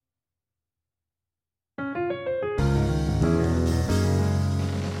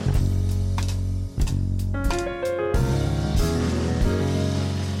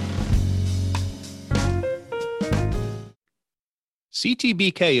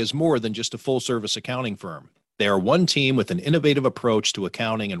CTBK is more than just a full-service accounting firm. They are one team with an innovative approach to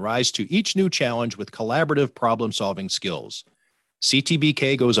accounting and rise to each new challenge with collaborative problem-solving skills.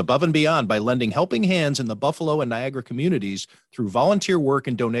 CTBK goes above and beyond by lending helping hands in the Buffalo and Niagara communities through volunteer work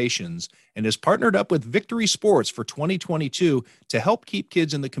and donations, and is partnered up with Victory Sports for 2022 to help keep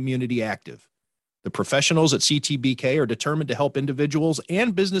kids in the community active. The professionals at CTBK are determined to help individuals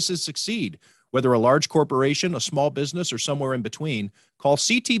and businesses succeed. Whether a large corporation, a small business, or somewhere in between, call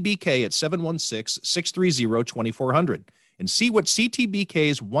CTBK at 716-630-2400 and see what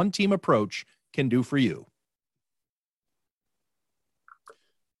CTBK's one-team approach can do for you.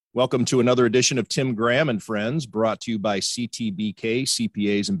 Welcome to another edition of Tim Graham and Friends, brought to you by CTBK,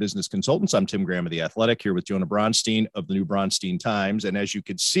 CPAs and Business Consultants. I'm Tim Graham of The Athletic, here with Jonah Bronstein of the New Bronstein Times. And as you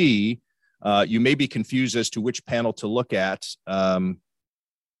can see, you may be confused as to which panel to look at.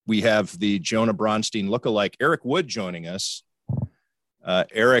 We have the Jonah Bronstein lookalike, Eric Wood, joining us.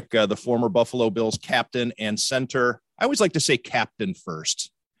 Eric, the former Buffalo Bills captain and center. I always like to say captain first,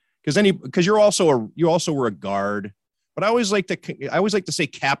 because you also were a guard. But I always like to say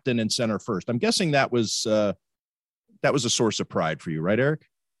captain and center first. I'm guessing that was a source of pride for you, right, Eric?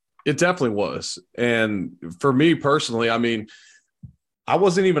 It definitely was. And for me personally, I mean, I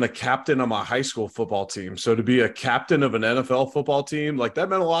wasn't even a captain on my high school football team. So to be a captain of an NFL football team, like, that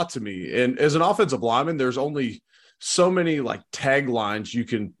meant a lot to me. And as an offensive lineman, there's only so many like taglines you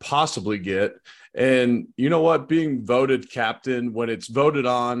can possibly get. And you know what? Being voted captain when it's voted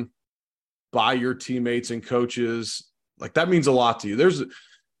on by your teammates and coaches, like, that means a lot to you.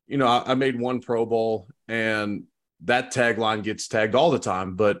 I made one Pro Bowl, and that tagline gets tagged all the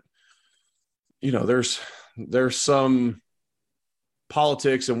time. But, there's some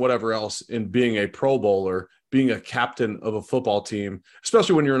politics and whatever else in being a Pro Bowler, being a captain of a football team,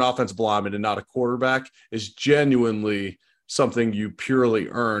 especially when you're an offensive lineman and not a quarterback, is genuinely something you purely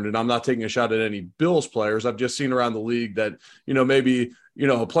earned. And I'm not taking a shot at any Bills players. I've just seen around the league that, maybe,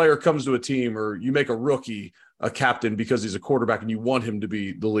 a player comes to a team, or you make a rookie a captain because he's a quarterback and you want him to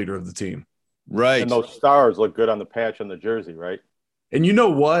be the leader of the team. Right. And those stars look good on the patch on the jersey, right? And you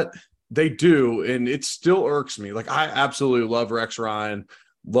know what? They do. And it still irks me. Like, I absolutely love Rex Ryan,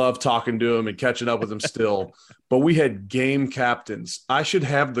 love talking to him and catching up with him still. But we had game captains. I should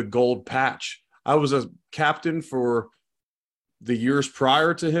have the gold patch. I was a captain for the years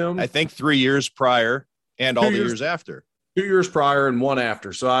prior to him. I think 3 years prior and all the years after. 2 years prior and one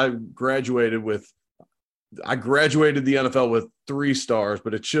after. So I graduated the NFL with 3 stars,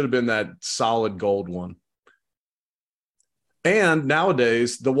 but it should have been that solid gold one. And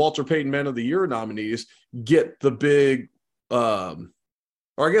nowadays, the Walter Payton Man of the Year nominees get the big, or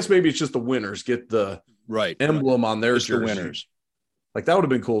I guess maybe it's just the winners get the emblem on their jersey. Winners. Like, that would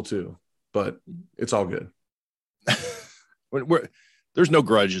have been cool too, but it's all good. There's no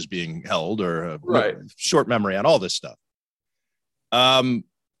grudges being held or short memory on all this stuff.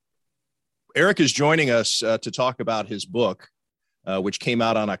 Eric is joining us to talk about his book, which came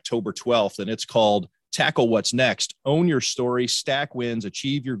out on October 12th, and it's called Tackle What's Next: Own Your Story, Stack Wins,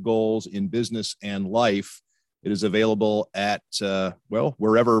 Achieve Your Goals in Business and Life. It is available at,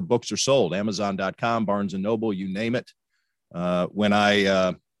 wherever books are sold, Amazon.com, Barnes & Noble, you name it. When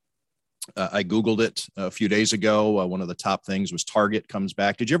I Googled it a few days ago, one of the top things was Target comes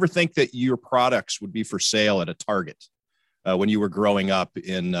back. Did you ever think that your products would be for sale at a Target when you were growing up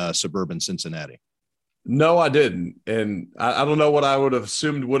in suburban Cincinnati? No, I didn't. And I don't know what I would have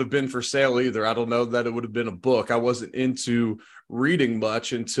assumed would have been for sale either. I don't know that it would have been a book. I wasn't into reading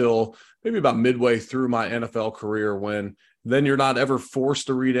much until maybe about midway through my NFL career, when then you're not ever forced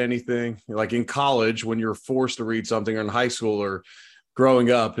to read anything. Like in college, when you're forced to read something, or in high school or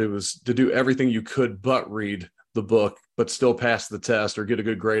growing up, it was to do everything you could but read the book, but still pass the test or get a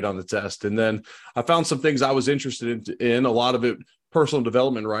good grade on the test. And then I found some things I was interested in, a lot of it personal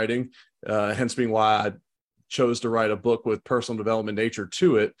development writing, hence being why I chose to write a book with personal development nature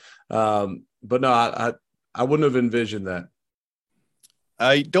to it. But no, I wouldn't have envisioned that.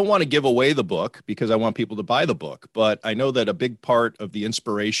 I don't want to give away the book because I want people to buy the book, but I know that a big part of the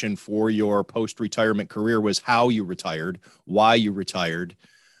inspiration for your post-retirement career was how you retired, why you retired.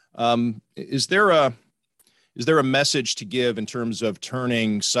 Is there a message to give in terms of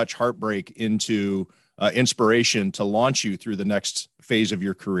turning such heartbreak into inspiration to launch you through the next phase of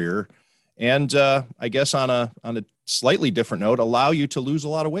your career? And I guess on a slightly different note, allow you to lose a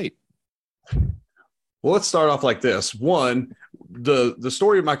lot of weight. Well, let's start off like this. One, the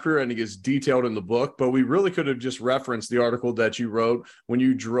story of my career ending is detailed in the book, but we really could have just referenced the article that you wrote when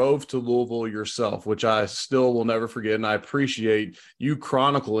you drove to Louisville yourself, which I still will never forget. And I appreciate you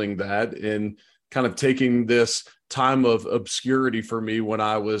chronicling that and kind of taking this time of obscurity for me when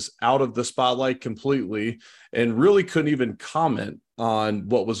I was out of the spotlight completely and really couldn't even comment on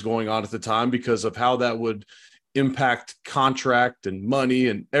what was going on at the time because of how that would impact contract and money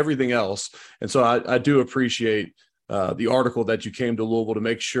and everything else. And so I do appreciate the article that you came to Louisville to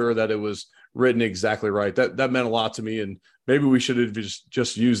make sure that it was written exactly right. That meant a lot to me. And maybe we should have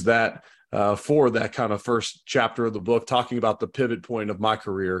just used that for that kind of first chapter of the book, talking about the pivot point of my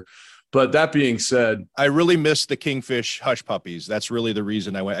career. But that being said, I really miss the Kingfish Hush Puppies. That's really the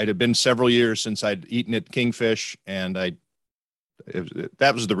reason I went. It had been several years since I'd eaten at Kingfish, and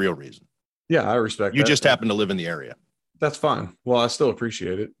that was the real reason. Yeah, I respect you that. Just happen to live in the area. That's fine. Well, I still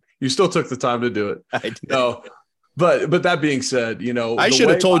appreciate it. You still took the time to do it. I did. No, but that being said, I should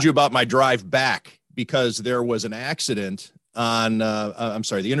have told you about my drive back because there was an accident on, I'm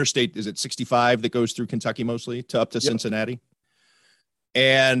sorry, the interstate, is it 65 that goes through Kentucky mostly up to Cincinnati?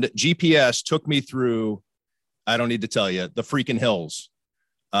 And GPS took me through, I don't need to tell you, the freaking hills.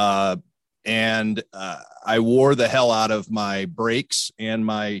 And I wore the hell out of my brakes and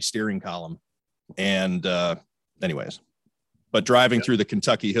my steering column. And anyways, but driving through the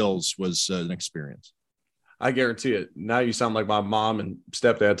Kentucky hills was an experience. I guarantee it. Now you sound like my mom and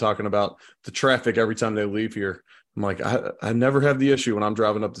stepdad talking about the traffic every time they leave here. I'm like, I never have the issue when I'm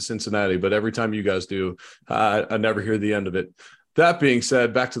driving up to Cincinnati, but every time you guys do, I never hear the end of it. That being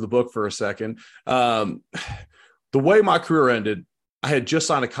said, back to the book for a second. The way my career ended, I had just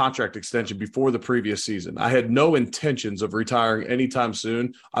signed a contract extension before the previous season. I had no intentions of retiring anytime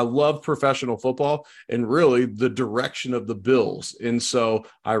soon. I love professional football and really the direction of the Bills. And so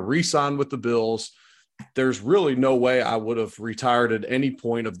I re-signed with the Bills. There's really no way I would have retired at any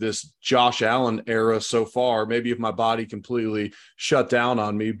point of this Josh Allen era so far, maybe if my body completely shut down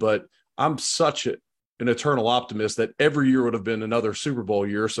on me, but I'm such an eternal optimist that every year would have been another Super Bowl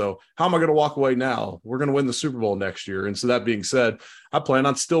year. So how am I going to walk away now? We're going to win the Super Bowl next year. And so that being said, I plan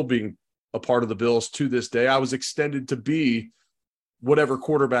on still being a part of the Bills to this day. I was extended to be whatever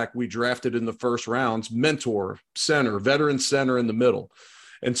quarterback we drafted in the first rounds, mentor, center, veteran center in the middle.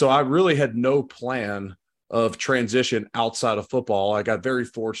 And so I really had no plan of transition outside of football. I got very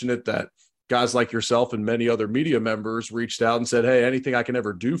fortunate that guys like yourself and many other media members reached out and said, hey, anything I can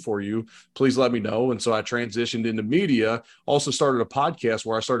ever do for you, please let me know. And so I transitioned into media, also started a podcast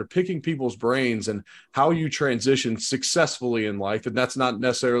where I started picking people's brains and how you transition successfully in life. And that's not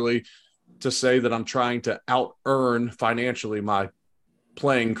necessarily to say that I'm trying to out-earn financially my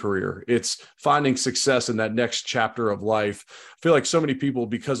playing career. It's finding success in that next chapter of life. I feel like so many people,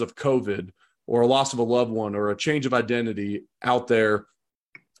 because of COVID or a loss of a loved one or a change of identity out there,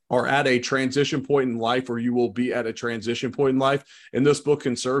 are at a transition point in life, or you will be at a transition point in life, and this book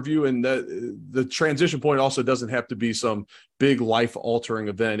can serve you. And the transition point also doesn't have to be some big life altering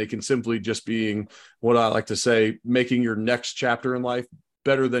event. It can simply just being what I like to say, making your next chapter in life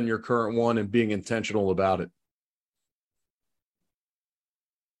better than your current one and being intentional about it.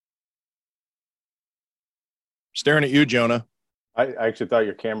 Staring at you, Jonah. I actually thought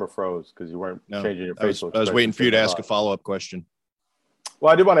your camera froze because you weren't changing your facial. I was waiting for you to ask a follow-up question.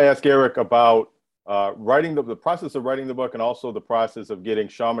 Well, I did want to ask Eric about writing the process of writing the book and also the process of getting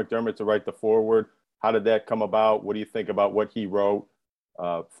Sean McDermott to write the foreword. How did that come about? What do you think about what he wrote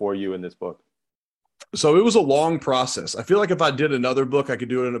for you in this book? So it was a long process. I feel like if I did another book, I could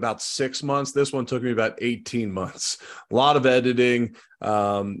do it in about 6 months. This one took me about 18 months. A lot of editing.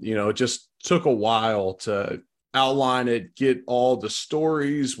 It just took a while to outline it, get all the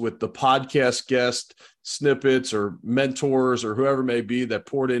stories with the podcast guest snippets or mentors or whoever may be that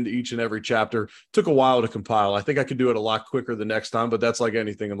poured into each and every chapter. Took a while to compile. I think I could do it a lot quicker the next time, but that's like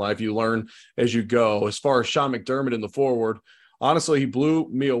anything in life. You learn as you go. As far as Sean McDermott in the foreword, honestly, he blew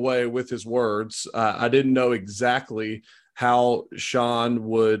me away with his words. I didn't know exactly how Sean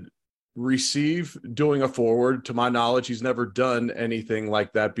would receive doing a foreword. To my knowledge, he's never done anything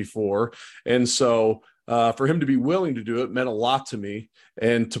like that before. And so for him to be willing to do it meant a lot to me,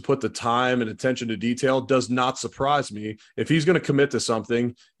 and to put the time and attention to detail does not surprise me. If he's going to commit to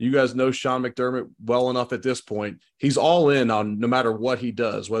something, you guys know Sean McDermott well enough at this point. He's all in on no matter what he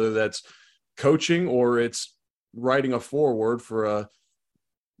does, whether that's coaching or it's writing a foreword for a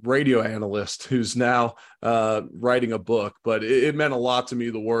radio analyst who's now writing a book. But it meant a lot to me,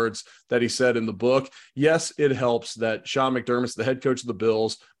 the words that he said in the book. Yes, it helps that Sean McDermott's the head coach of the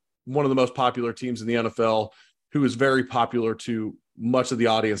Bills, one of the most popular teams in the NFL, who is very popular to much of the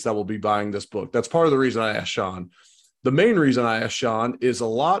audience that will be buying this book. That's part of the reason I asked Sean. The main reason I asked Sean is a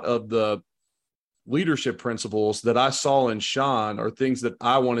lot of the leadership principles that I saw in Sean are things that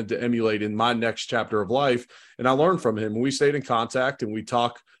I wanted to emulate in my next chapter of life. And I learned from him. We stayed in contact and we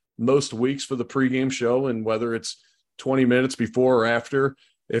talk most weeks for the pregame show, and whether it's 20 minutes before or after,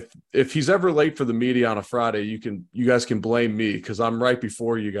 if he's ever late for the media on a Friday, you guys can blame me because I'm right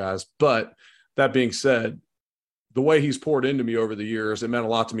before you guys. But that being said, the way he's poured into me over the years, it meant a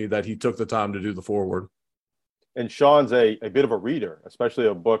lot to me that he took the time to do the forward. And Sean's a bit of a reader, especially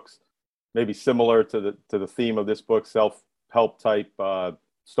of books maybe similar to the theme of this book, self-help type,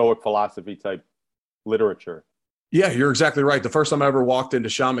 Stoic philosophy type literature. Yeah, you're exactly right. The first time I ever walked into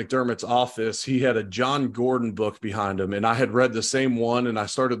Sean McDermott's office, he had a John Gordon book behind him, and I had read the same one, and I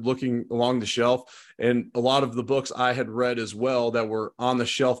started looking along the shelf, and a lot of the books I had read as well that were on the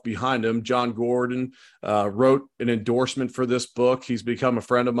shelf behind him. John Gordon wrote an endorsement for this book. He's become a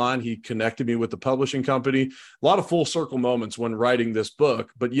friend of mine. He connected me with the publishing company. A lot of full circle moments when writing this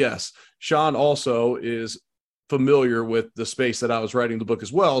book. But yes, Sean also is familiar with the space that I was writing the book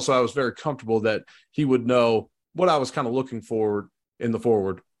as well, so I was very comfortable that he would know what I was kind of looking for in the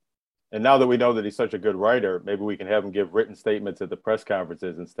forward. And now that we know that he's such a good writer, maybe we can have him give written statements at the press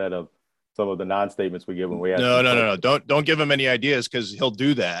conferences instead of some of the non-statements we give when we ask. No. Don't give him any ideas, because he'll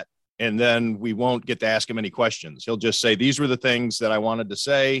do that. And then we won't get to ask him any questions. He'll just say, these were the things that I wanted to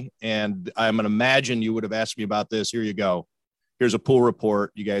say. And I'm going to imagine you would have asked me about this. Here you go. Here's a pool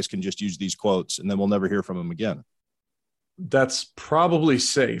report. You guys can just use these quotes, and then we'll never hear from him again. That's probably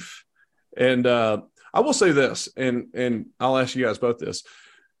safe. And, I will say this, and I'll ask you guys both this.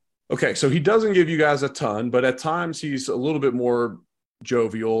 Okay, so he doesn't give you guys a ton, but at times he's a little bit more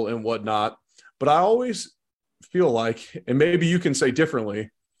jovial and whatnot. But I always feel like, and maybe you can say differently,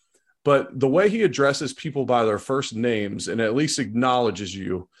 but the way he addresses people by their first names and at least acknowledges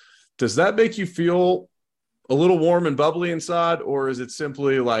you, does that make you feel a little warm and bubbly inside? Or is it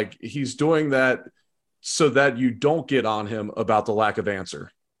simply like he's doing that so that you don't get on him about the lack of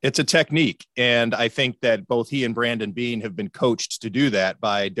answer? It's a technique. And I think that both he and Brandon Beane have been coached to do that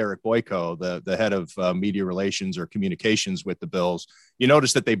by Derek Boyko, the head of media relations or communications with the Bills. You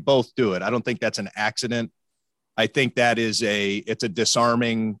notice that they both do it. I don't think that's an accident. I think that it's a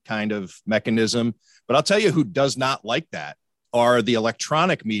disarming kind of mechanism. But I'll tell you who does not like that are the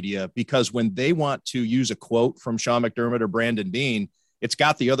electronic media, because when they want to use a quote from Sean McDermott or Brandon Beane, it's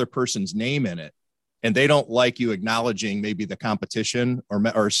got the other person's name in it. And they don't like you acknowledging maybe the competition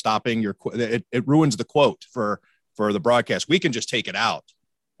or stopping your, it ruins the quote for the broadcast. We can just take it out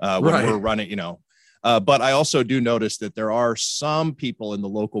when we're running, but I also do notice that there are some people in the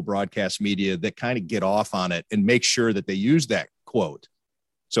local broadcast media that kind of get off on it and make sure that they use that quote.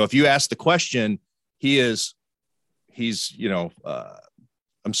 So if you ask the question, he's,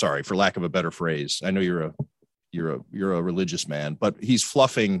 I'm sorry, for lack of a better phrase. I know you're a religious man, but he's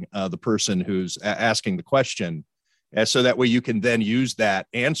fluffing the person who's asking the question, so that way you can then use that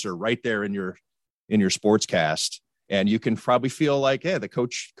answer right there in your sportscast, and you can probably feel like, the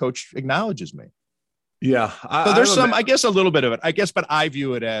coach acknowledges me. Yeah, so there's I guess a little bit of it, but I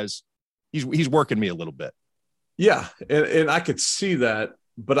view it as he's working me a little bit. Yeah, and I could see that,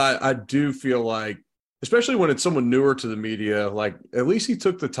 but I do feel like, especially when it's someone newer to the media, like at least he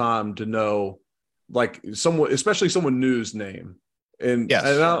took the time to know, like someone, especially someone new's name. And, yes.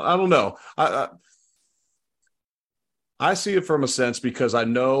 And I don't know. I see it from a sense because I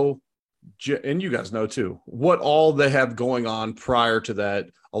know, and you guys know too, what all they have going on prior to that.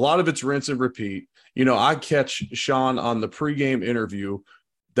 A lot of it's rinse and repeat. I catch Sean on the pregame interview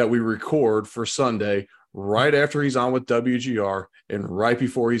that we record for Sunday, right after he's on with WGR and right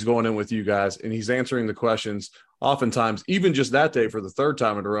before he's going in with you guys. And he's answering the questions oftentimes, even just that day for the third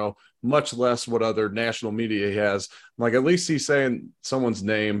time in a row, much less what other national media he has. Like, at least he's saying someone's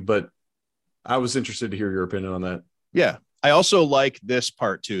name, but I was interested to hear your opinion on that. Yeah. I also like this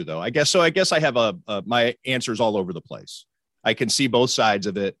part too, though. I guess I have my answers all over the place. I can see both sides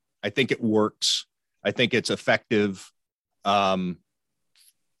of it. I think it works. I think it's effective in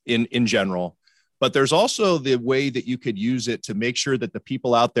general. But there's also the way that you could use it to make sure that the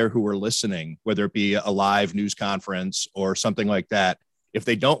people out there who are listening, whether it be a live news conference or something like that, if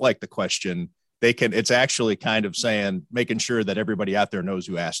they don't like the question, it's actually kind of making sure that everybody out there knows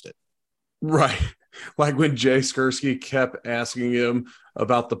who asked it. Right. Like when Jay Skursky kept asking him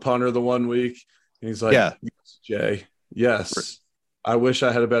about the punter the one week. And he's like, yeah, yes, Jay. Yes. I wish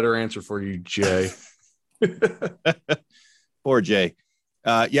I had a better answer for you, Jay. Poor Jay.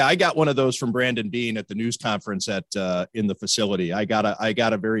 I got one of those from Brandon Beane at the news conference in the facility. I got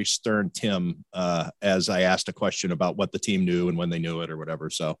a very stern Tim as I asked a question about what the team knew and when they knew it or whatever.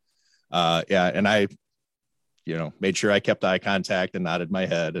 So, and I, made sure I kept eye contact and nodded my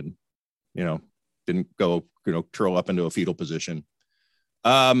head and, didn't go, curl up into a fetal position.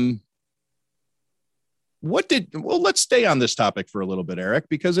 let's stay on this topic for a little bit, Eric,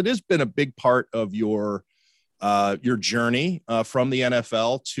 because it has been a big part of your journey from the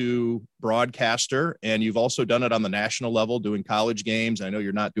NFL to broadcaster. And you've also done it on the national level, doing college games. I know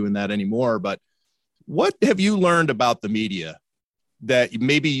you're not doing that anymore, but what have you learned about the media that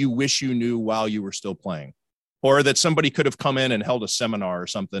maybe you wish you knew while you were still playing, or that somebody could have come in and held a seminar or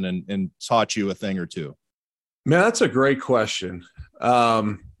something and taught you a thing or two? Man, that's a great question.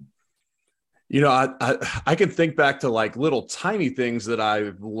 I can think back to like little tiny things that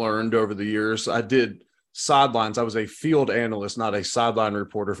I've learned over the years. I did sidelines. I was a field analyst, not a sideline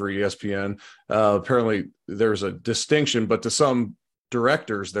reporter for ESPN. Apparently there's a distinction, but to some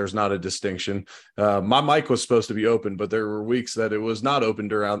directors, there's not a distinction. My mic was supposed to be open, but there were weeks that it was not open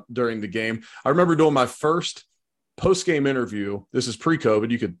during the game. I remember doing my first post-game interview. This is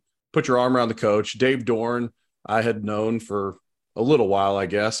pre-COVID. You could put your arm around the coach. Dave Dorn, I had known for a little while, I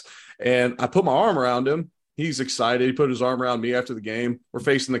guess. And I put my arm around him. He's excited. He put his arm around me after the game. We're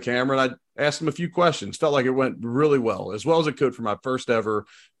facing the camera, and I asked him a few questions. Felt like it went really well as it could for my first ever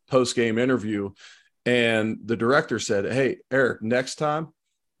post-game interview. And the director said, "Hey, Eric, next time,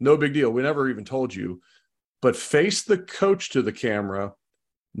 no big deal. We never even told you, but face the coach to the camera,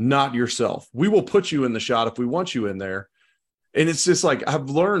 not yourself. We will put you in the shot if we want you in there." And it's just like, I've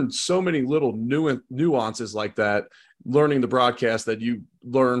learned so many little nuances like that, learning the broadcast that you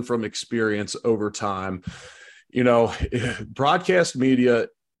learn from experience over time. Broadcast media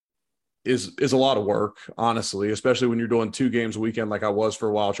is a lot of work, honestly, especially when you're doing 2 games a weekend like I was for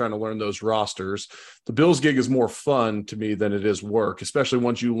a while, trying to learn those rosters. The Bills gig is more fun to me than it is work, especially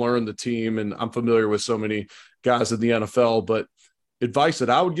once you learn the team. And I'm familiar with so many guys in the NFL, but advice that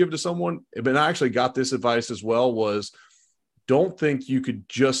I would give to someone, and I actually got this advice as well, was don't think you could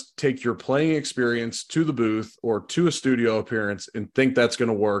just take your playing experience to the booth or to a studio appearance and think that's going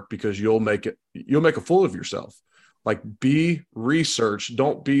to work, because you'll make a fool of yourself. Like, be research.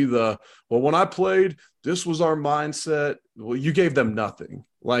 Don't be when I played, this was our mindset. Well, you gave them nothing.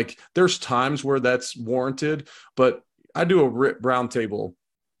 Like, there's times where that's warranted, but I do a round table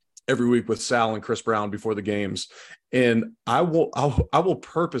every week with Sal and Chris Brown before the games. And I will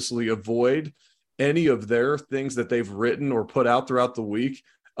purposely avoid any of their things that they've written or put out throughout the week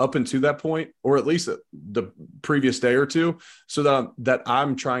up until that point, or at least the previous day or two, so that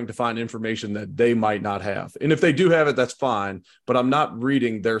I'm trying to find information that they might not have. And if they do have it, that's fine, but I'm not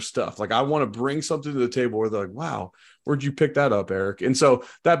reading their stuff. Like, I want to bring something to the table where they're like, wow, where'd you pick that up, Eric? And so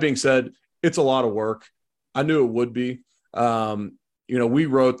that being said, it's a lot of work. I knew it would be. We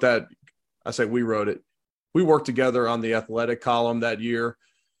wrote that. I say we wrote it. We worked together on the athletic column that year.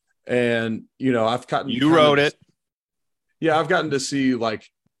 And, I've gotten you wrote it. Yeah. I've gotten to see like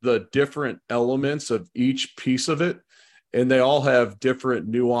the different elements of each piece of it, and they all have different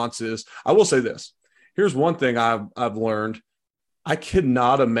nuances. I will say this. Here's one thing I've learned. I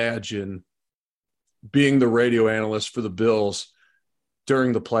cannot imagine being the radio analyst for the Bills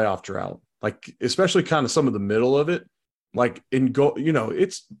during the playoff drought, like, especially kind of some of the middle of it, like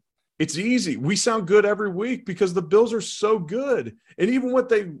it's easy. We sound good every week because the Bills are so good. And even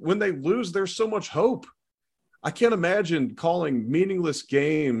when they lose, there's so much hope. I can't imagine calling meaningless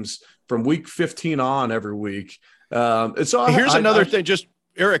games from week 15 on every week. And so here's another thing, just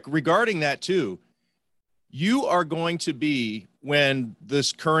Eric, regarding that too. You are going to be, when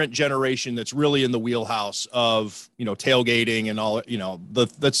this current generation that's really in the wheelhouse of, tailgating and all,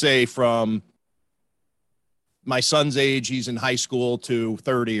 let's say from my son's age, he's in high school, to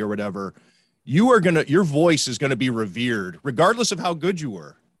 30 or whatever, your voice is going to be revered regardless of how good you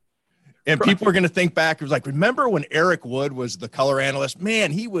were. And people are going to think back. It was like, remember when Eric Wood was the color analyst?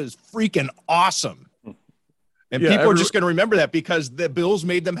 Man, he was freaking awesome. And people are just going to remember that because the Bills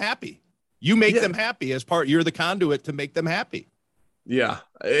made them happy. You make them happy you're the conduit to make them happy. Yeah.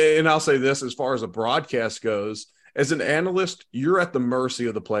 And I'll say this, as far as a broadcast goes, as an analyst, you're at the mercy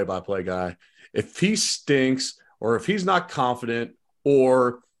of the play-by-play guy. If he stinks, or if he's not confident,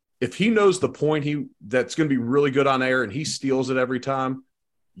 or if he knows the point that's going to be really good on air and he steals it every time,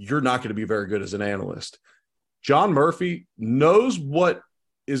 you're not going to be very good as an analyst. John Murphy knows what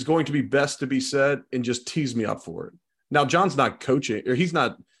is going to be best to be said and just tease me up for it. Now, John's not coaching, or he's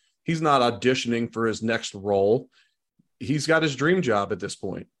not auditioning for his next role. He's got his dream job at this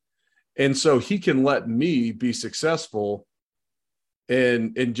point. And so he can let me be successful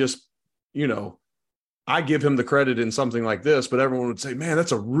and just, I give him the credit in something like this, but everyone would say, man,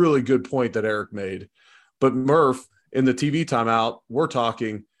 that's a really good point that Eric made. But Murph, in the TV timeout, we're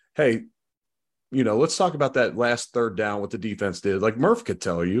talking, hey, let's talk about that last third down, what the defense did. Like, Murph could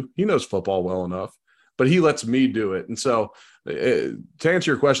tell you, he knows football well enough, but he lets me do it. And so to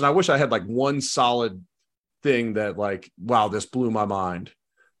answer your question, I wish I had like one solid thing that like, wow, this blew my mind.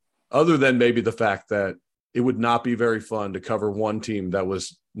 Other than maybe the fact that it would not be very fun to cover one team that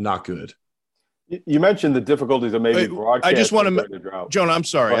was not good. You mentioned the difficulties of maybe broadcasting. I just want to, Jonah, I'm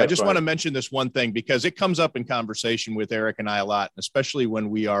sorry. Ahead, I just want to mention this one thing because it comes up in conversation with Eric and I a lot, especially when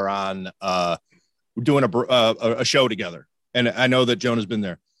we are on doing a show together. And I know that Jonah's been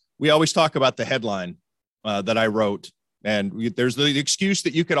there. We always talk about the headline that I wrote. And there's the excuse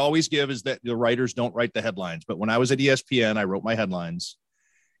that you could always give is that the writers don't write the headlines. But when I was at ESPN, I wrote my headlines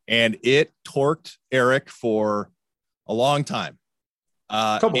and it torqued Eric for a long time.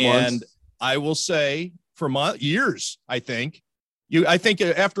 Couple months. I will say for years, I think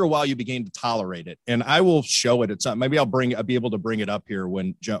after a while you begin to tolerate it, and I will show it at some. Maybe I'll be able to bring it up here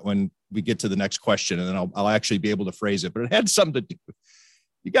when we get to the next question, and then I'll actually be able to phrase it. But it had something to do.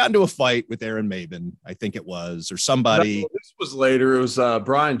 You got into a fight with Aaron Maven, I think it was, or somebody. No, this was later. It was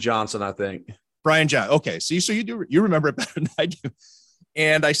Brian Johnson, I think. Brian Johnson. Okay, see, so you remember it better than I do.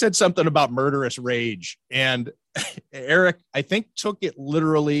 And I said something about murderous rage, and Eric, I think, took it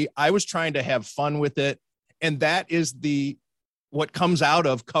literally. I was trying to have fun with it. And that is what comes out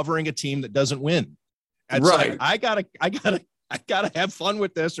of covering a team that doesn't win. It's right. Like, I gotta have fun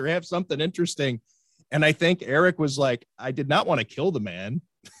with this or have something interesting. And I think Eric was like, I did not want to kill the man.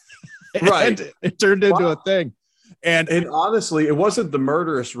 Right. It turned into a thing. And honestly, it wasn't the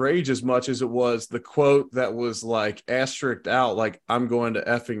murderous rage as much as it was the quote that was like asterisked out, like, I'm going to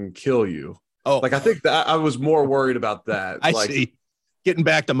effing kill you. Oh, like, I think that I was more worried about that. I like, see. Getting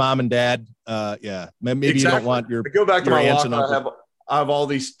back to mom and dad. Yeah. Maybe exactly. You don't want your, I go back to my aunts life, and uncles. I have all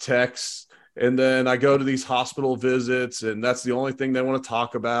these texts, and then I go to these hospital visits, and that's the only thing they want to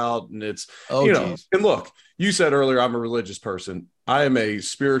talk about. And it's, geez. And look, you said earlier, I'm a religious person. I am a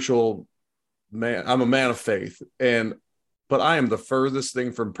spiritual man. I'm a man of faith, but I am the furthest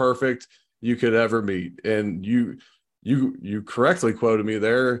thing from perfect you could ever meet. And you correctly quoted me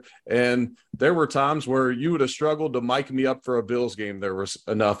there. And there were times where you would have struggled to mic me up for a Bills game. There was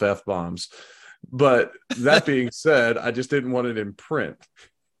enough F-bombs. But that being said, I just didn't want it in print.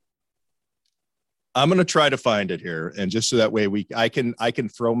 I'm going to try to find it here. And just so that way I can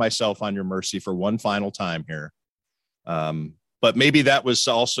throw myself on your mercy for one final time here. But maybe that was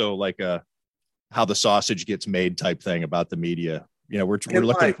also like how the sausage gets made type thing about the media.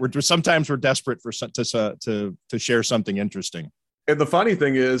 Sometimes we're desperate to share something interesting. And the funny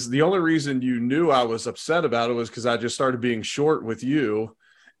thing is, the only reason you knew I was upset about it was because I just started being short with you,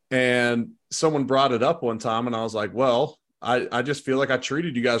 and someone brought it up one time, and I was like, well, I just feel like I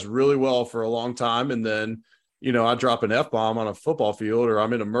treated you guys really well for a long time. And then, I drop an F-bomb on a football field, or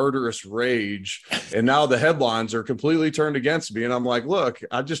I'm in a murderous rage, and now the headlines are completely turned against me. And I'm like, look,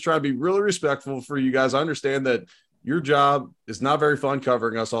 I just try to be really respectful for you guys. I understand that your job is not very fun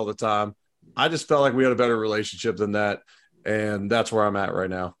covering us all the time. I just felt like we had a better relationship than that. And that's where I'm at right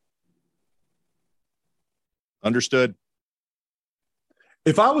now. Understood.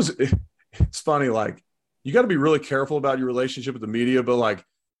 It's funny, like, you got to be really careful about your relationship with the media, but like, I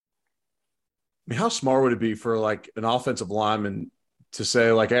mean, how smart would it be for like an offensive lineman to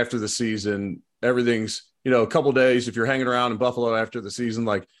say, like, after the season, everything's, a couple days, if you're hanging around in Buffalo after the season,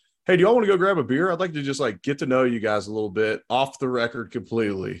 like, hey, do y'all want to go grab a beer? I'd like to just like get to know you guys a little bit off the record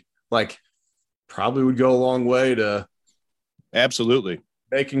completely. Like, probably would go a long way to absolutely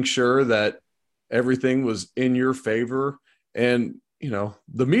making sure that everything was in your favor. And,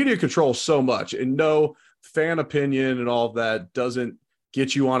 the media controls so much, and no fan opinion and all of that doesn't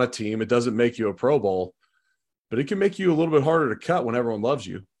get you on a team. It doesn't make you a Pro Bowl, but it can make you a little bit harder to cut when everyone loves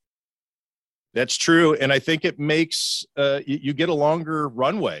you. That's true. And I think it makes you get a longer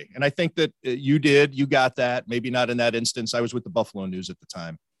runway. And I think that you got that. Maybe not in that instance. I was with the Buffalo News at the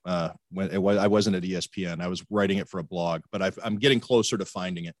time when I wasn't at ESPN. I was writing it for a blog, but I'm getting closer to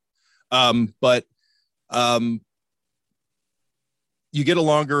finding it. You get a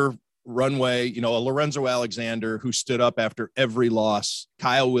longer runway, a Lorenzo Alexander who stood up after every loss,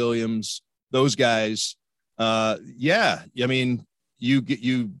 Kyle Williams, those guys. Yeah. I mean, you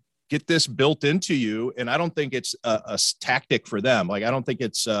get this built into you. And I don't think it's a tactic for them. Like, I don't think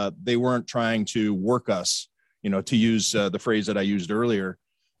it's, they weren't trying to work us, to use the phrase that I used earlier.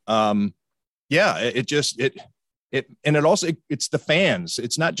 Yeah, it's the fans.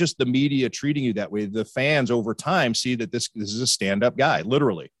 It's not just the media treating you that way. The fans over time see that this is a stand-up guy,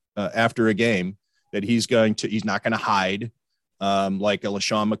 literally, after a game, that he's not going to hide like a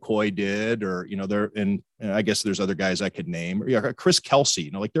LaShawn McCoy did, or, I guess there's other guys I could name, or Chris Kelsey,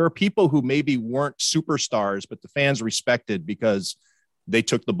 like there are people who maybe weren't superstars, but the fans respected because they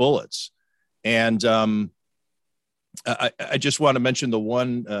took the bullets. And I just want to mention the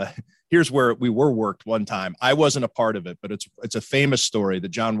one, here's where we were worked one time. I wasn't a part of it, but it's a famous story that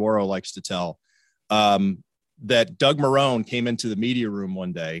John Worrow likes to tell, that Doug Marrone came into the media room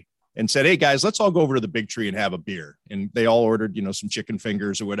one day and said, "Hey guys, let's all go over to the Big Tree and have a beer." And they all ordered, some chicken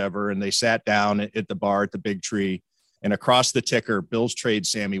fingers or whatever. And they sat down at the bar at the Big Tree, and across the ticker, Bills trade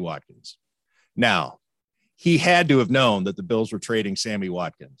Sammy Watkins. Now, he had to have known that the Bills were trading Sammy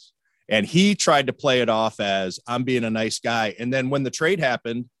Watkins. And he tried to play it off as, I'm being a nice guy. And then when the trade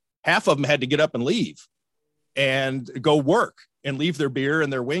happened, half of them had to get up and leave and go work and leave their beer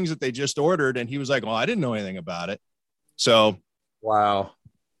and their wings that they just ordered. And he was like, "Oh, I didn't know anything about it." So, wow,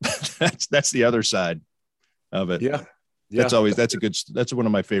 that's the other side of it. Yeah. That's one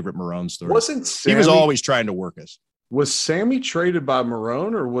of my favorite Marrone stories. Wasn't Sammy, he was always trying to work us. Was Sammy traded by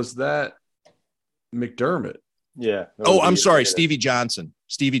Marrone, or was that McDermott? Yeah. Oh, I'm sorry. Stevie Johnson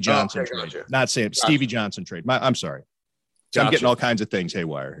trade. Gotcha. Not Sam. Gotcha. Stevie Johnson trade. I'm sorry. So I'm getting all kinds of things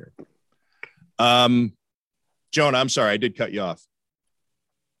haywire here. Jonah, I'm sorry. I did cut you off.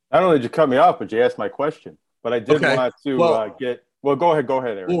 Not only did you cut me off, but you asked my question. But I did want to go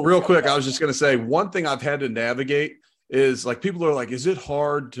ahead, Eric. Well, real quick, I was just going to say, one thing I've had to navigate is, like, people are like, is it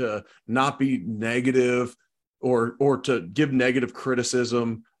hard to not be negative or to give negative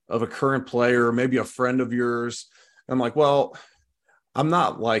criticism of a current player, or maybe a friend of yours? I'm like, well, I'm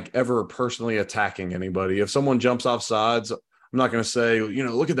not like ever personally attacking anybody. If someone jumps off sides, I'm not going to say,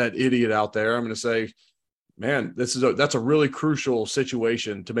 look at that idiot out there. I'm going to say, man, that's a really crucial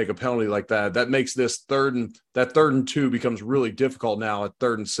situation to make a penalty like that. That makes this third and 2 becomes really difficult now at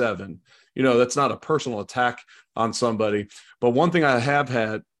 3rd and 7. That's not a personal attack on somebody. But one thing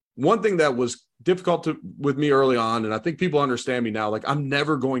that was difficult with me early on, and I think people understand me now, like, I'm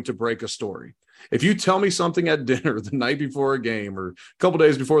never going to break a story. If you tell me something at dinner the night before a game, or a couple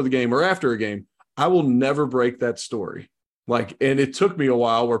days before the game, or after a game, I will never break that story. Like, and it took me a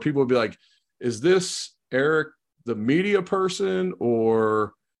while where people would be like, is this Eric, the media person,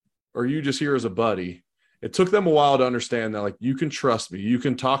 or are you just here as a buddy? It took them a while to understand that, like, you can trust me. You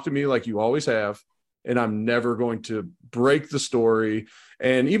can talk to me like you always have, and I'm never going to break the story.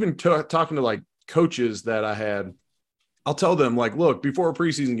 And even talking to, like, coaches that I had, I'll tell them, like, look, before a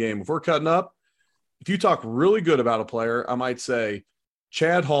preseason game, if we're cutting up, if you talk really good about a player, I might say,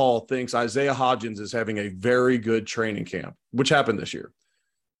 Chad Hall thinks Isaiah Hodgins is having a very good training camp, which happened this year.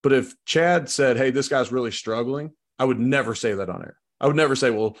 But if Chad said, hey, this guy's really struggling, I would never say that on air. I would never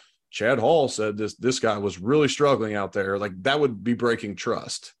say, well, Chad Hall said this guy was really struggling out there. Like, that would be breaking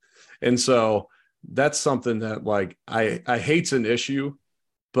trust. And so that's something that, like, I hate's an issue,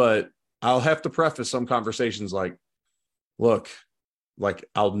 but I'll have to preface some conversations like, look, like,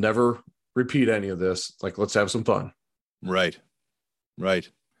 I'll never repeat any of this. Like, let's have some fun. Right.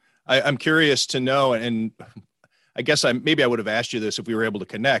 I'm curious to know, and I guess maybe I would have asked you this if we were able to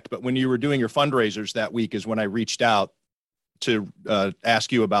connect, but when you were doing your fundraisers that week is when I reached out to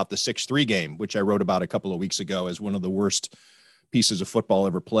ask you about the 6-3 game, which I wrote about a couple of weeks ago as one of the worst pieces of football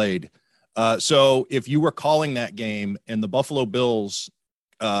ever played. So if you were calling that game and the Buffalo Bills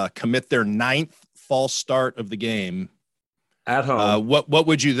commit their 9th false start of the game at home, what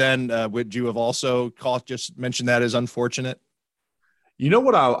would you then, would you have also just mentioned that as unfortunate? You know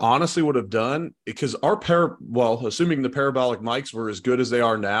what I honestly would have done? Because assuming the parabolic mics were as good as they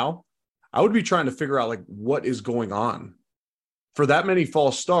are now, I would be trying to figure out, like, what is going on for that many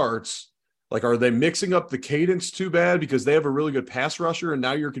false starts. Like, are they mixing up the cadence too bad because they have a really good pass rusher and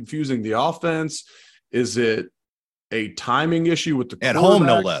now you're confusing the offense? Is it a timing issue with the at home,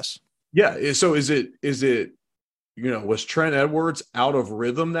 no less? Yeah. So is it, was Trent Edwards out of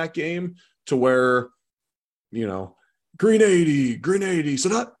rhythm that game to where, green 80, so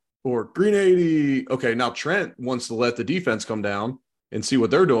not, or green 80. Okay, now Trent wants to let the defense come down and see what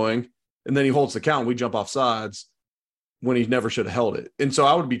they're doing, and then he holds the count. We jump off sides when he never should have held it. And so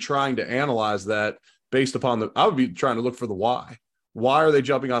I would be trying to analyze that based upon I would be trying to look for the why. Why are they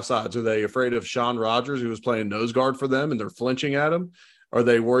jumping off sides? Are they afraid of Sean Rogers, who was playing nose guard for them, and they're flinching at him? Are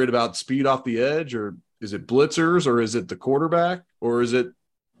they worried about speed off the edge, or is it blitzers, or is it the quarterback, or is it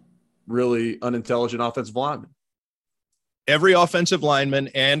really unintelligent offensive linemen? Every offensive lineman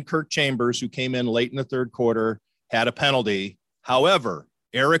and Kirk Chambers, who came in late in the third quarter, had a penalty. However,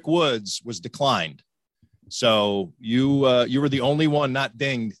 Eric Woods was declined. So you were the only one not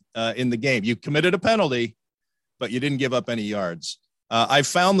dinged in the game. You committed a penalty, but you didn't give up any yards. I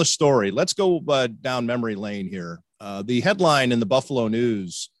found the story. Let's go down memory lane here. The headline in the Buffalo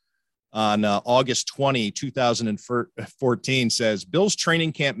News on August 20, 2014 says, Bills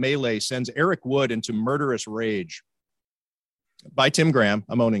training camp melee sends Eric Wood into murderous rage. By Tim Graham.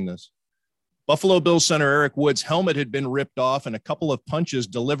 I'm owning this. Buffalo Bills center Eric Wood's helmet had been ripped off and a couple of punches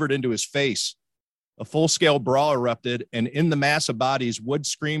delivered into his face. A full-scale brawl erupted, and in the mass of bodies, Wood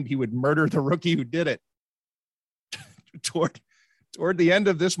screamed he would murder the rookie who did it. Toward the end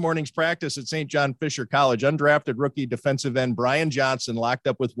of this morning's practice at St. John Fisher College, undrafted rookie defensive end Brian Johnson locked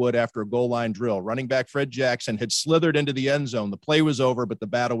up with Wood after a goal line drill. Running back Fred Jackson had slithered into the end zone. The play was over, but the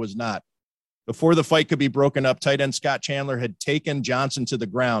battle was not. Before the fight could be broken up, tight end Scott Chandler had taken Johnson to the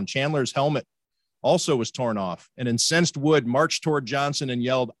ground. Chandler's helmet also was torn off. An incensed Wood marched toward Johnson and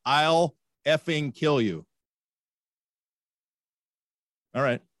yelled, "I'll effing kill you." All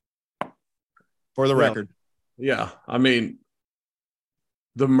right. For the record. Yeah. I mean,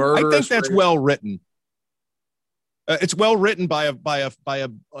 the murder. I think that's well written. It's well written by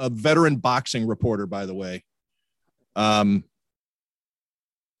a veteran boxing reporter, by the way.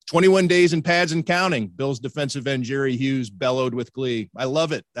 21 days in pads and counting. Bills defensive end Jerry Hughes bellowed with glee. I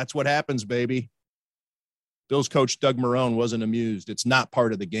love it. That's what happens, baby. Bills coach Doug Marrone wasn't amused. It's not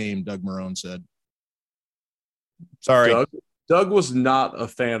part of the game, Doug Marrone said. Sorry. Doug was not a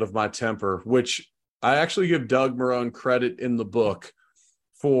fan of my temper, which I actually give Doug Marrone credit in the book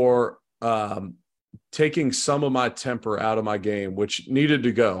for taking some of my temper out of my game, which needed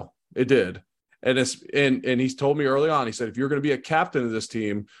to go. It did. And he's told me early on, he said, if you're going to be a captain of this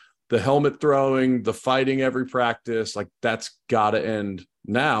team, the helmet throwing, the fighting every practice, like that's got to end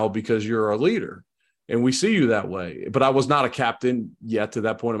now because you're a leader. And we see you that way. But I was not a captain yet to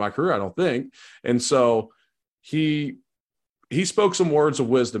that point in my career, I don't think. And so he spoke some words of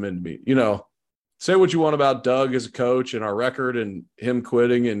wisdom into me. You know, say what you want about Doug as a coach and our record and him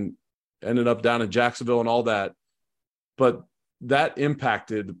quitting and ended up down in Jacksonville and all that. But that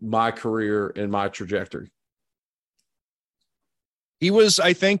impacted my career and my trajectory. He was,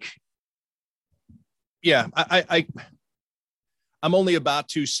 I think, I'm only about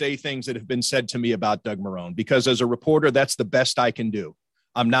to say things that have been said to me about Doug Marrone, because as a reporter, that's the best I can do.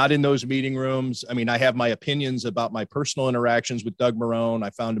 I'm not in those meeting rooms. I mean, I have my opinions about my personal interactions with Doug Marrone.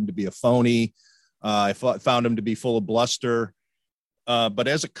 I found him to be a phony. I found him to be full of bluster. But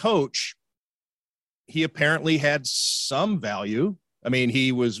as a coach, he apparently had some value. I mean,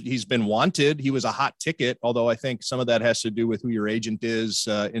 he's been wanted. He was a hot ticket, although I think some of that has to do with who your agent is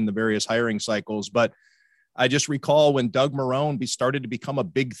in the various hiring cycles. But I just recall when Doug Marrone started to become a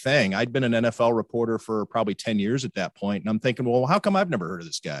big thing. I'd been an NFL reporter for probably 10 years at that point, and I'm thinking, well, how come I've never heard of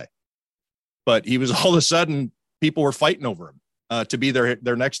this guy? But he was all of a sudden, people were fighting over him to be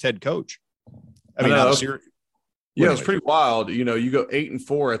their next head coach. I mean, it was pretty wild. You know, you go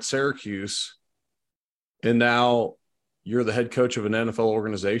 8-4 at Syracuse, and now you're the head coach of an NFL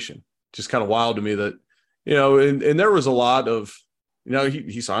organization. Just kind of wild to me that, you know, and there was a lot of, you know,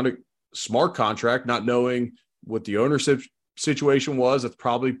 he signed a smart contract, not knowing what the ownership situation was. That's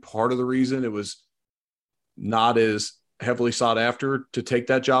probably part of the reason it was not as heavily sought after to take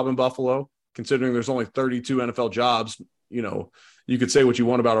that job in Buffalo, considering there's only 32 NFL jobs. You know, you could say what you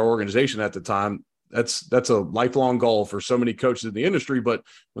want about our organization at the time. That's a lifelong goal for so many coaches in the industry. But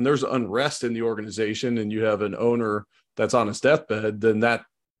when there's unrest in the organization and you have an owner that's on his deathbed, then that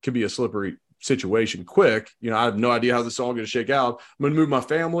could be a slippery situation quick. You know, I have no idea how this is all going to shake out. I'm going to move my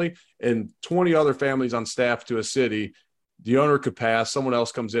family and 20 other families on staff to a city. The owner could pass. Someone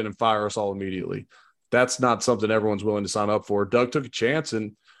else comes in and fire us all immediately. That's not something everyone's willing to sign up for. Doug took a chance,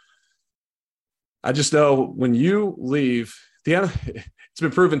 and I just know when you leave, it's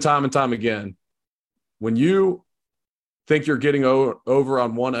been proven time and time again, when you think you're getting over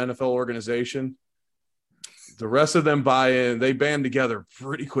on one NFL organization, the rest of them buy in, they band together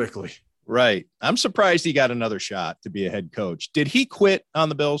pretty quickly. Right. I'm surprised he got another shot to be a head coach. Did he quit on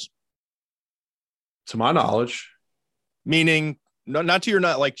the Bills? To my knowledge. Meaning, not to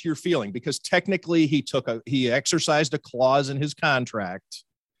your feeling, because technically he exercised a clause in his contract.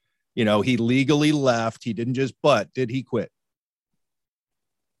 You know, he legally left. He didn't just, but did he quit?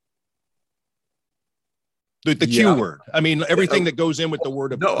 The Q word. I mean, everything that goes in with the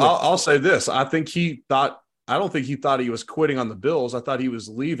word of. No, I'll say this. I don't think he thought he was quitting on the Bills. I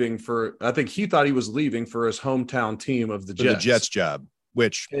think he thought he was leaving for his hometown team of the Jets. The Jets job,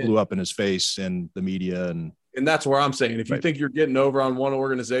 which blew up in his face and the media. And that's where I'm saying, if you think you're getting over on one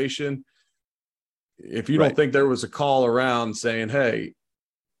organization, if you don't think there was a call around saying, hey,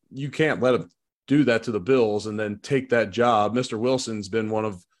 you can't let him do that to the Bills and then take that job. Mr. Wilson's been one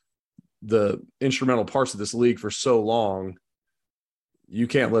of the instrumental parts of this league for so long. You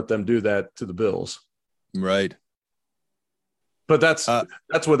can't let them do that to the Bills. Right. But that's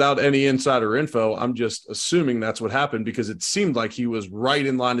without any insider info. I'm just assuming that's what happened because it seemed like he was right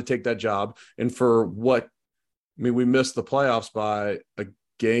in line to take that job. And for we missed the playoffs by a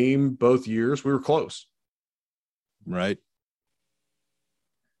game both years, we were close. Right.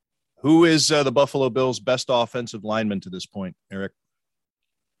 Who is the Buffalo Bills' best offensive lineman to this point, Eric?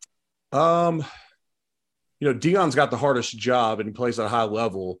 Deion's got the hardest job and he plays at a high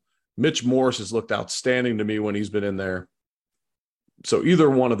level. Mitch Morse has looked outstanding to me when he's been in there. So either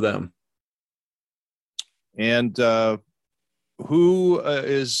one of them. And who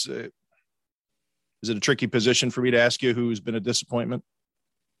is it a tricky position for me to ask you who's been a disappointment?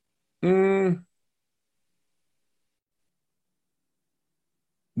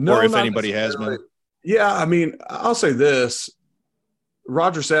 No, or if anybody has been. Yeah, I mean, I'll say this.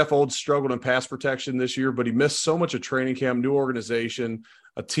 Roger Saffold struggled in pass protection this year, but he missed so much of training camp, new organization,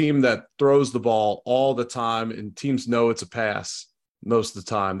 a team that throws the ball all the time, and teams know it's a pass most of the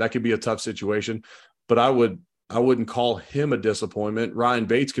time. That could be a tough situation, but I wouldn't call him a disappointment. Ryan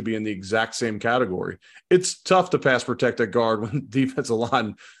Bates could be in the exact same category. It's tough to pass protect at guard when the defensive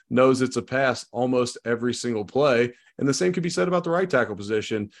line knows it's a pass almost every single play. And the same could be said about the right tackle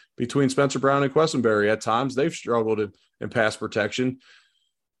position between Spencer Brown and Quessenberry. At times they've struggled in pass protection.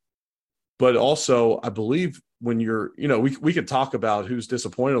 But also, I believe when we could talk about who's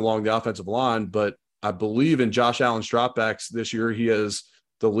disappointed along the offensive line, but I believe in Josh Allen's dropbacks this year, he has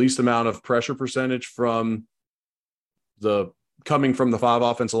the least amount of pressure percentage coming from the 5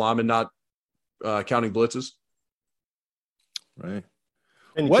 offensive linemen, not counting blitzes. Right.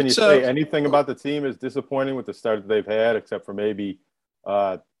 Can you say anything about the team is disappointing with the start that they've had, except for maybe,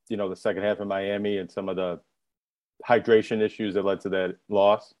 the second half in Miami and some of the hydration issues that led to that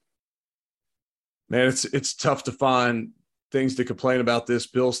loss? Man, it's tough to find things to complain about this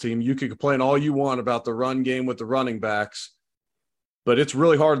Bills team. You can complain all you want about the run game with the running backs, but it's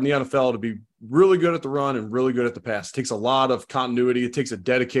really hard in the NFL to be really good at the run and really good at the pass. It takes a lot of continuity. It takes a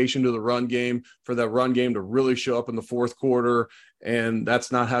dedication to the run game for that run game to really show up in the fourth quarter. And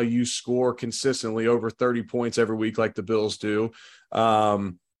that's not how you score consistently over 30 points every week like the Bills do.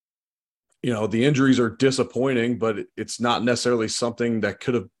 The injuries are disappointing, but it's not necessarily something that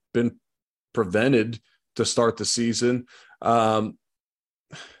could have been prevented to start the season.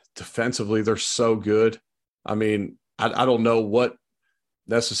 Defensively, they're so good. I mean, I don't know what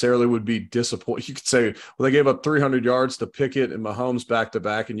necessarily would be disappointing. You could say, well, they gave up 300 yards to Pickett and Mahomes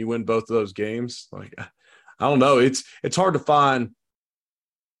back-to-back, and you win both of those games. Like, I don't know. It's hard to find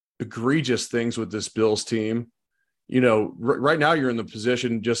egregious things with this Bills team. Right now you're in the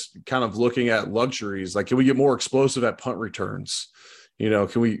position just kind of looking at luxuries. Like, can we get more explosive at punt returns? Can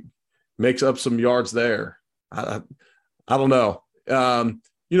we make up some yards there? I don't know.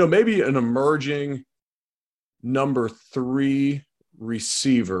 Maybe an emerging number 3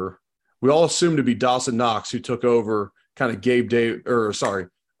 receiver. We all assumed to be Dawson Knox, who took over kind of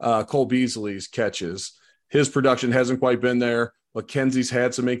Cole Beasley's catches. His production hasn't quite been there. McKenzie's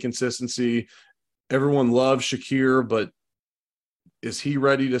had some inconsistency. Everyone loves Shakir, but is he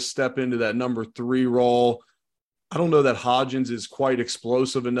ready to step into that number 3 role? I don't know that Hodgins is quite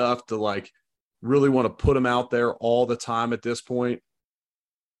explosive enough to really want to put him out there all the time at this point.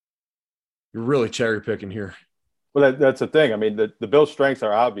 You're really cherry picking here. Well, that's the thing. I mean, the Bills' strengths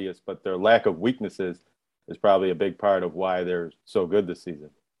are obvious, but their lack of weaknesses is probably a big part of why they're so good this season.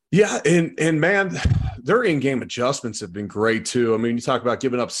 Yeah, and man, their in-game adjustments have been great too. I mean, you talk about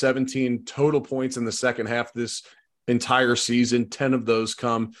giving up 17 total points in the second half of this entire season. 10 of those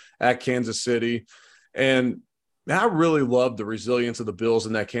come at Kansas City. And I really love the resilience of the Bills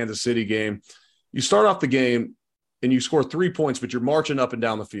in that Kansas City game. You start off the game and you score 3 points, but you're marching up and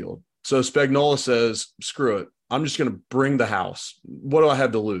down the field. So Spagnuolo says, screw it. I'm just going to bring the house. What do I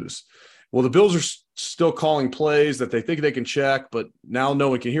have to lose? Well, the Bills are still calling plays that they think they can check, but now no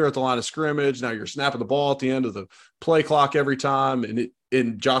one can hear at the line of scrimmage. Now you're snapping the ball at the end of the play clock every time.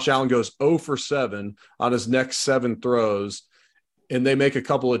 And Josh Allen goes 0 for 7 on his next 7 throws. And they make a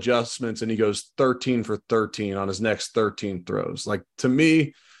couple adjustments and he goes 13 for 13 on his next 13 throws. Like, to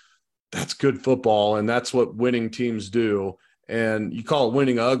me, that's good football. And that's what winning teams do. And you call it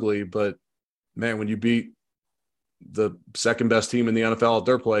winning ugly, but man, when you beat the second best team in the NFL at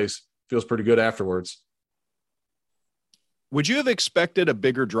their place, feels pretty good afterwards. Would you have expected a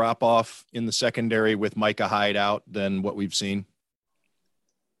bigger drop off in the secondary with Micah Hyde out than what we've seen?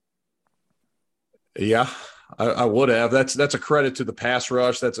 Yeah, I would have. That's a credit to the pass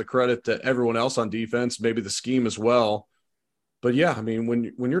rush. That's a credit to everyone else on defense, maybe the scheme as well. But yeah, I mean,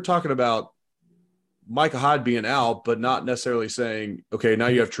 when you're talking about Micah Hyde being out, but not necessarily saying, okay, now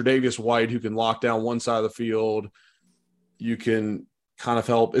you have Tre'Davious White who can lock down one side of the field. You can kind of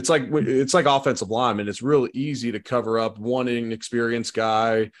help. It's like offensive linemen. It's really easy to cover up one inexperienced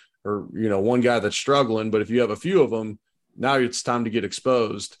guy or, one guy that's struggling. But if you have a few of them, Now it's time to get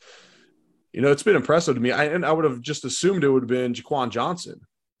exposed. It's been impressive to me. I would have just assumed it would have been Jaquan Johnson.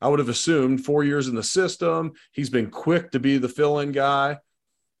 I would have assumed 4 years in the system. He's been quick to be the fill-in guy,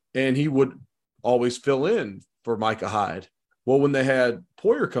 and he would always fill in for Micah Hyde. Well, when they had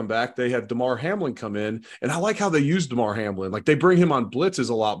Poyer come back, they had Damar Hamlin come in, and I like how they use Damar Hamlin. Like, they bring him on blitzes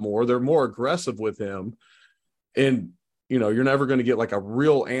a lot more. They're more aggressive with him, and you're never going to get like a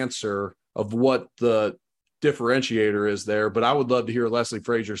real answer of what the differentiator is there. But I would love to hear Leslie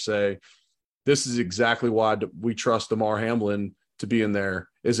Frazier say, this is exactly why we trust Damar Hamlin to be in there.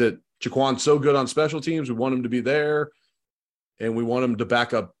 Is it Jaquan's so good on special teams, we want him to be there, and we want him to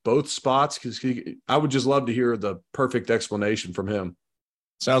back up both spots? Because I would just love to hear the perfect explanation from him.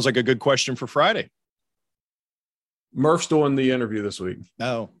 Sounds like a good question for Friday. Murph's doing the interview this week.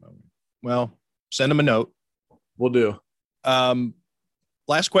 Oh, well, send him a note. Will do.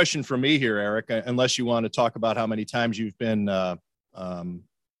 Last question for me here, Eric, unless you want to talk about how many times you've been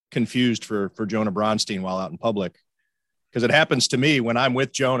confused for Jonah Bronstein while out in public. Because it happens to me when I'm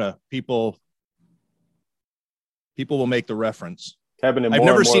with Jonah, people will make the reference. I've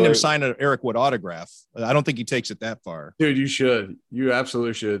never seen him sign an Eric Wood autograph. I don't think he takes it that far. Dude, you should. You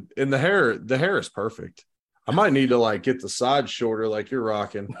absolutely should. And the hair is perfect. I might need to like get the sides shorter like you're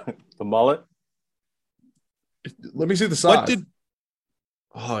rocking. The mullet? Let me see the side.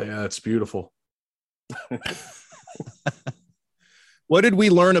 Oh, yeah, it's beautiful. What did we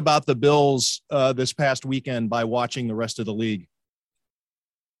learn about the Bills this past weekend by watching the rest of the league?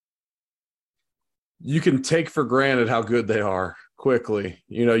 You can take for granted how good they are quickly.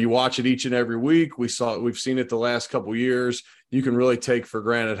 You watch it each and every week. We've seen it the last couple of years. You can really take for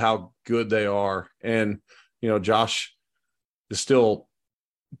granted how good they are. And, Josh is still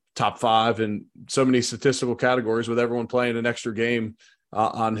top 5 in so many statistical categories with everyone playing an extra game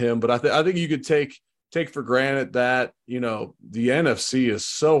on him. But I think you could take for granted that, the NFC is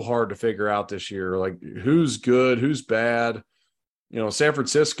so hard to figure out this year. Like, who's good, who's bad. San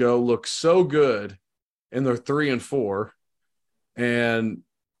Francisco looks so good, and they're 3-4. And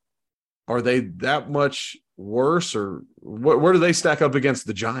are they that much worse, or where do they stack up against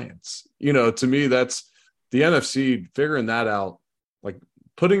the Giants? To me, that's the NFC figuring that out. Like,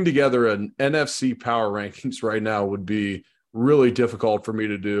 putting together an NFC power rankings right now would be really difficult for me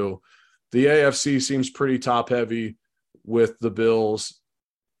to do. The AFC seems pretty top heavy with the Bills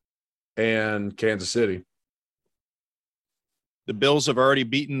and Kansas City. The Bills have already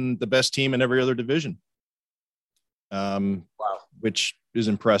beaten the best team in every other division. Wow. Which is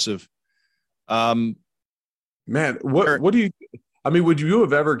impressive. Man, what do you, would you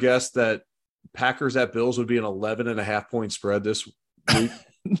have ever guessed that Packers at Bills would be an 11.5 point spread this week?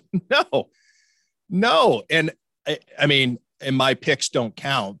 No. And and my picks don't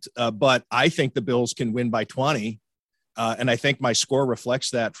count, but I think the Bills can win by 20. And I think my score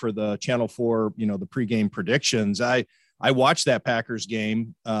reflects that for the Channel 4, the pregame predictions. I watched that Packers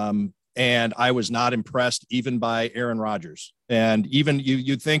game, and I was not impressed even by Aaron Rodgers. And even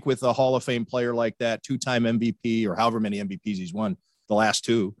you'd think with a Hall of Fame player like that, 2-time MVP or however many MVPs he's won, the last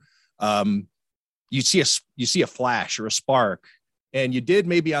 2, you see a flash or a spark. And you did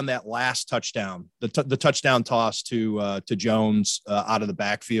maybe on that last touchdown, the touchdown toss to Jones out of the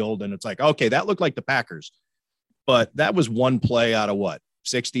backfield. And it's like, okay, that looked like the Packers. But that was one play out of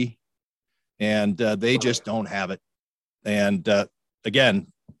 60? And they just don't have it. And again,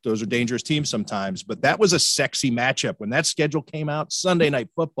 those are dangerous teams sometimes. But that was a sexy matchup. When that schedule came out, Sunday Night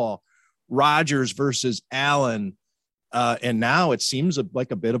Football, Rodgers versus Allen. And now it seems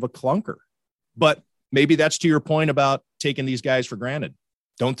like a bit of a clunker. But maybe that's to your point about taking these guys for granted.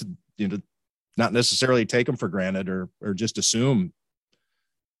 Don't, not necessarily take them for granted or just assume.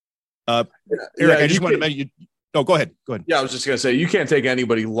 Eric, I just wanted to mention you. No, go ahead. Yeah, I was just going to say, you can't take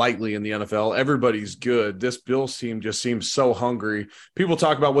anybody lightly in the NFL. Everybody's good. This Bills team just seems so hungry. People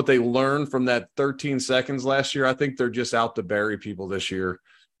talk about what they learned from that 13 seconds last year. I think they're just out to bury people this year.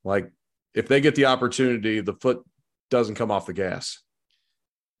 Like, if they get the opportunity, the foot doesn't come off the gas.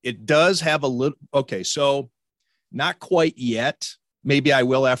 It does have a little, okay, so not quite yet. Maybe I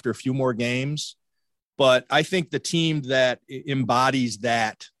will after a few more games. But I think the team that embodies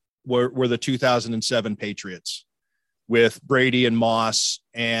that were the 2007 Patriots with Brady and Moss.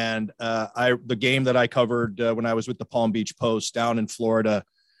 And the game that I covered when I was with the Palm Beach Post down in Florida,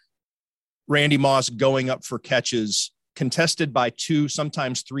 Randy Moss going up for catches contested by 2,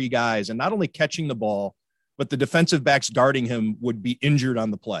 sometimes 3 guys, and not only catching the ball, but the defensive backs guarding him would be injured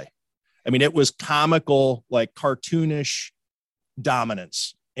on the play. It was comical, like cartoonish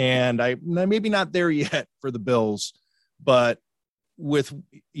dominance. And I'm maybe not there yet for the Bills, but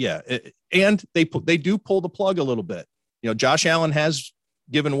and they do pull the plug a little bit. Josh Allen has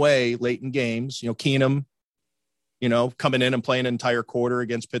given way late in games. Keenum, coming in and playing an entire quarter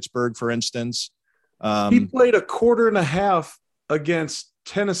against Pittsburgh, for instance. He played a quarter and a half against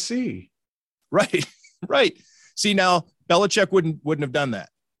Tennessee. Right, right. See, now Belichick wouldn't have done that.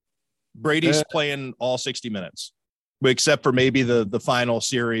 Brady's playing all 60 minutes, except for maybe the final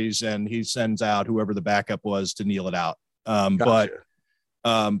series, and he sends out whoever the backup was to kneel it out. Gotcha.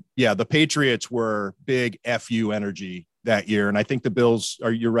 But the Patriots were big FU energy that year, and I think the Bills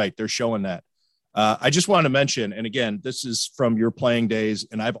you're right, they're showing that. I just want to mention, and again, this is from your playing days,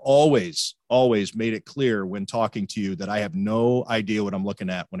 and I've always made it clear when talking to you that I have no idea what I'm looking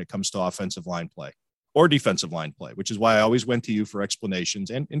at when it comes to offensive line play or defensive line play, which is why I always went to you for explanations,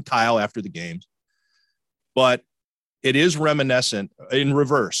 and Kyle after the games. But it is reminiscent in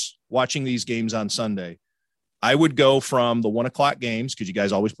reverse, watching these games on Sunday. I would go from the 1 o'clock games, because you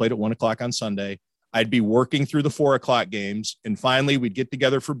guys always played at 1 o'clock on Sunday. I'd be working through the 4 o'clock games, and finally we'd get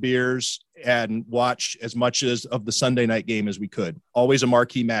together for beers and watch as much of the Sunday night game as we could. Always a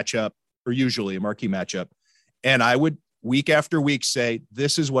marquee matchup, or usually a marquee matchup. And I would week after week say,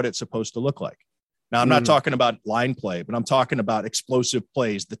 this is what it's supposed to look like. Now, I'm not talking about line play, but I'm talking about explosive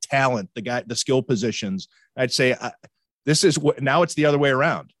plays, the talent, the skill positions. I'd say this is what, now it's the other way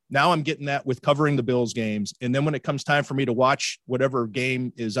around. Now I'm getting that with covering the Bills games. And then when it comes time for me to watch whatever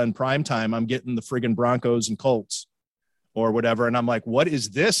game is on prime time, I'm getting the friggin' Broncos and Colts or whatever. And I'm like, what is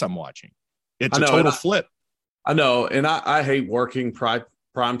this I'm watching? It's a total flip. I know. And I hate working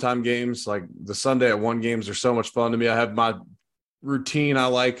primetime games. Like the Sunday at 1 games are so much fun to me. I have my routine I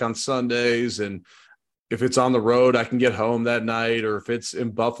like on Sundays. And if it's on the road, I can get home that night. Or if it's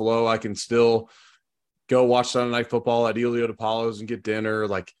in Buffalo, I can still go watch Sunday Night Football at Elio DiPaolo's and get dinner.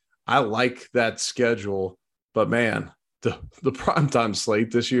 Like, I like that schedule, but man, the primetime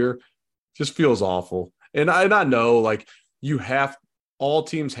slate this year just feels awful. And I know, like, all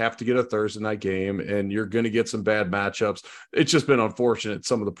teams have to get a Thursday night game, and you're going to get some bad matchups. It's just been unfortunate,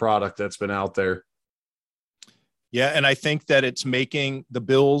 some of the product that's been out there. Yeah, and I think that it's making the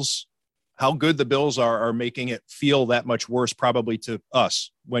Bills, how good the Bills are making it feel that much worse probably to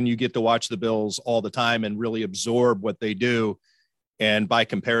us when you get to watch the Bills all the time and really absorb what they do. And by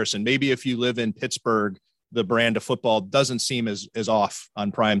comparison, maybe if you live in Pittsburgh, the brand of football doesn't seem as off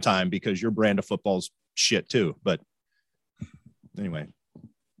on prime time because your brand of football's shit too. But anyway,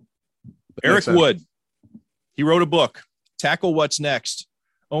 Eric Wood, he wrote a book, Tackle What's Next.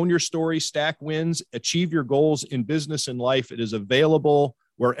 Own your story, stack wins, achieve your goals in business and life. It is available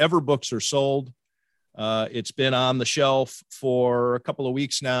wherever books are sold. It's been on the shelf for a couple of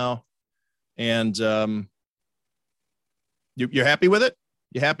weeks now. And you're happy with it?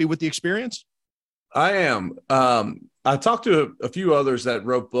 You happy with the experience? I am. I talked to a few others that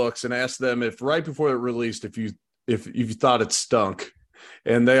wrote books and asked them if right before it released, if you thought it stunk,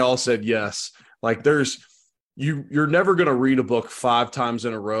 and they all said yes. Like, you're never going to read a book 5 times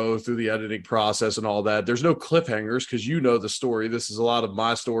in a row through the editing process and all that. There's no cliffhangers because the story. This is a lot of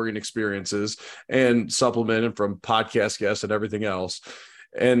my story and experiences and supplemented from podcast guests and everything else.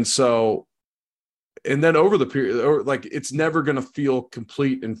 And then over the period, or like, it's never going to feel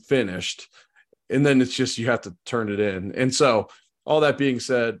complete and finished. And then it's just, you have to turn it in. And so all that being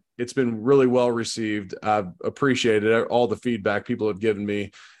said, it's been really well received. I've appreciated all the feedback people have given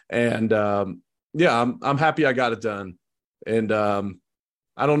me. And I'm happy I got it done. And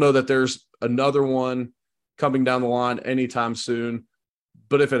I don't know that there's another one coming down the line anytime soon,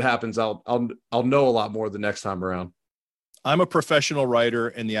 but if it happens, I'll know a lot more the next time around. I'm a professional writer,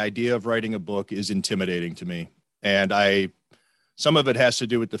 and the idea of writing a book is intimidating to me. And some of it has to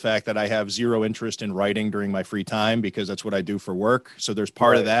do with the fact that I have zero interest in writing during my free time because that's what I do for work. So there's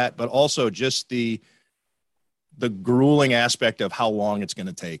part of that, but also just the grueling aspect of how long it's going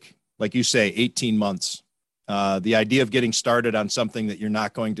to take. Like you say, 18 months. The idea of getting started on something that you're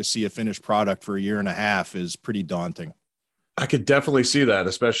not going to see a finished product for 1.5 years is pretty daunting. I could definitely see that,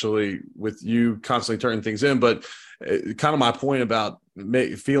 especially with you constantly turning things in. But kind of my point about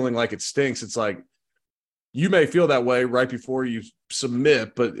feeling like it stinks, it's like you may feel that way right before you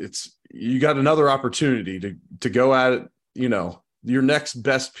submit, but you got another opportunity to go at it. Your next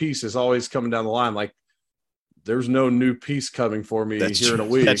best piece is always coming down the line. Like, there's no new piece coming for me in a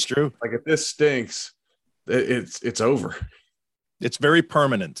week. That's true. Like, if this stinks, it's over. It's very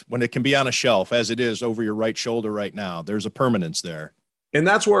permanent when it can be on a shelf, as it is over your right shoulder right now. There's a permanence there. And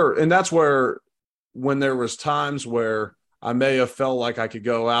that's where when there was times where I may have felt like I could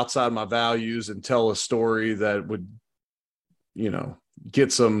go outside my values and tell a story that would,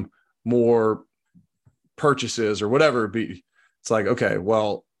 get some more purchases or whatever it be. It's like, okay,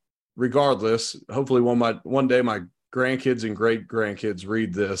 well, regardless, hopefully one day my grandkids and great grandkids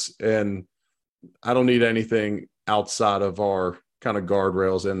read this, and I don't need anything outside of our kind of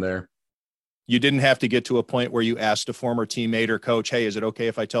guardrails in there. You didn't have to get to a point where you asked a former teammate or coach, hey, is it okay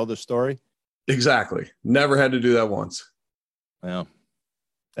if I tell this story? Exactly. Never had to do that once. Well,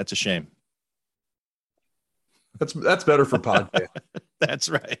 that's a shame. That's better for podcast. That's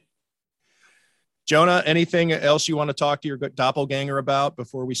right. Jonah, anything else you want to talk to your doppelganger about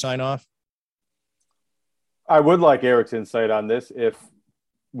before we sign off? I would like Eric's insight on this. If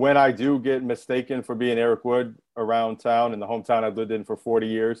when I do get mistaken for being Eric Wood around town in the hometown I've lived in for 40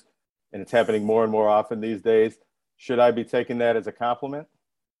 years, and it's happening more and more often these days, should I be taking that as a compliment?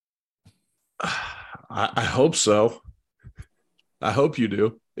 I hope so. I hope you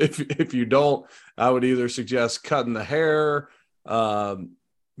do. If you don't, I would either suggest cutting the hair,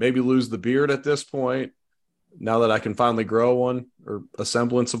 maybe lose the beard at this point, now that I can finally grow one or a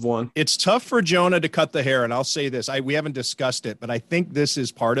semblance of one. It's tough for Jonah to cut the hair, and I'll say this. We haven't discussed it, but I think this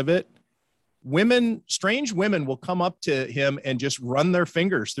is part of it. Strange women will come up to him and just run their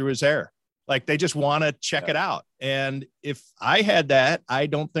fingers through his hair. Like they just want to check it out. And if I had that, I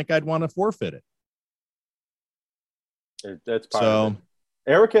don't think I'd want to forfeit it. That's part of it.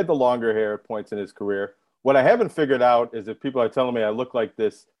 Eric had the longer hair at points in his career. What I haven't figured out is if people are telling me I look like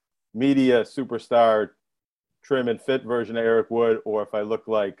this media superstar trim and fit version of Eric Wood, or if I look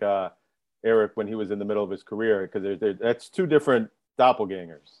like Eric when he was in the middle of his career, because that's two different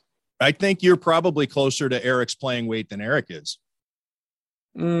doppelgangers. I think you're probably closer to Eric's playing weight than Eric is.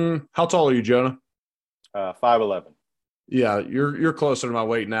 How tall are you, Jonah? 5'11". Yeah, you're closer to my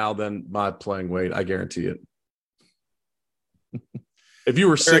weight now than my playing weight. I guarantee it. If you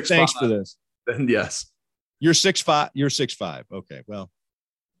were 6'5", thanks for this. Then yes. You're 6'5". You're 6'5". Okay, well,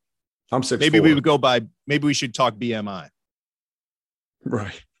 I'm 6'4". Maybe we would go by. Maybe we should talk BMI.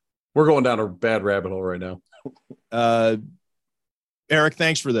 Right. We're going down a bad rabbit hole right now. Eric,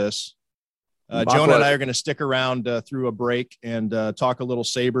 thanks for this. Jonah and I are going to stick around through a break and talk a little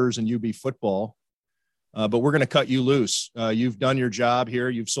Sabres and UB football. But we're going to cut you loose. You've done your job here.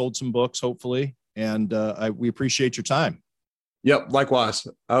 You've sold some books, hopefully, and we appreciate your time. Yep, likewise.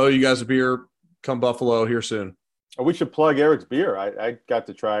 I owe you guys a beer. Come Buffalo here soon. Oh, we should plug Eric's beer. I got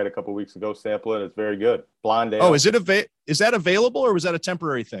to try it a couple of weeks ago, sample it. It's very good. Blonde ale. Oh, is that available, or was that a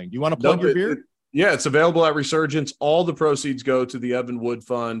temporary thing? Do you want to plug your beer? Yeah, it's available at Resurgence. All the proceeds go to the Evan Wood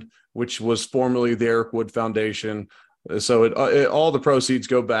Fund, which was formerly the Eric Wood Foundation. So all the proceeds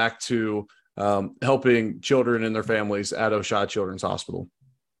go back to helping children and their families at Oshad Children's Hospital.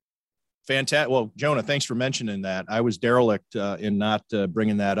 Fantastic. Well, Jonah, thanks for mentioning that. I was derelict in not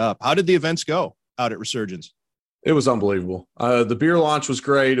bringing that up. How did the events go out at Resurgence? It was unbelievable. The beer launch was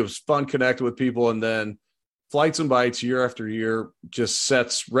great. It was fun connecting with people. And then Flights and Bites year after year just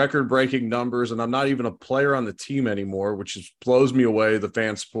sets record-breaking numbers. And I'm not even a player on the team anymore, which blows me away, the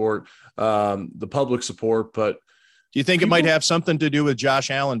fan support, the public support. But do you think it might have something to do with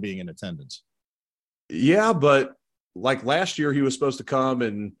Josh Allen being in attendance? Yeah, but like last year, he was supposed to come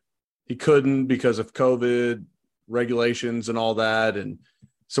and he couldn't because of COVID regulations and all that. And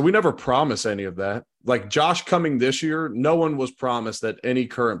so we never promised any of that. Like Josh coming this year, no one was promised that any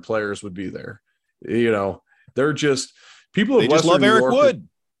current players would be there. You know, they're just people. They just love Eric Wood.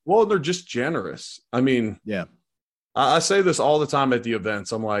 Well, they're just generous. I mean, yeah. I say this all the time at the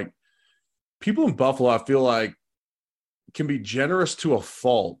events. I'm like, people in Buffalo, I feel like, can be generous to a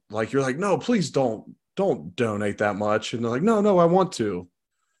fault. Like you're like, no, please don't donate that much. And they're like, no, I want to.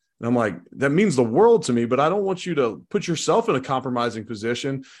 And I'm like, that means the world to me, but I don't want you to put yourself in a compromising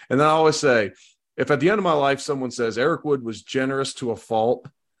position. And then I always say, if at the end of my life, someone says Eric Wood was generous to a fault,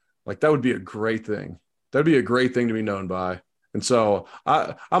 like that would be a great thing. That'd be a great thing to be known by. And so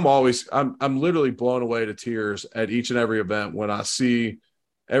I'm literally blown away to tears at each and every event when I see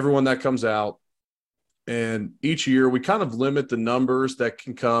everyone that comes out. And each year we kind of limit the numbers that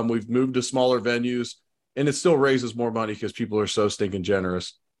can come. We've moved to smaller venues and it still raises more money because people are so stinking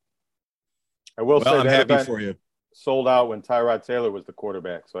generous. I will say I'm happy for you. Sold out when Tyrod Taylor was the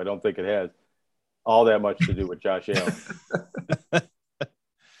quarterback, so I don't think it has all that much to do with Josh Allen.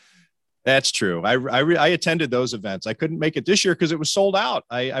 That's true. I attended those events. I couldn't make it this year because it was sold out.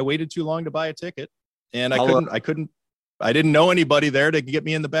 I waited too long to buy a ticket, and I didn't know anybody there to get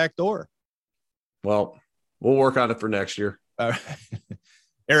me in the back door. Well, we'll work on it for next year.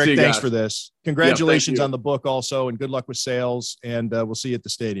 Eric, thanks for this. Congratulations on the book also, and good luck with sales, and we'll see you at the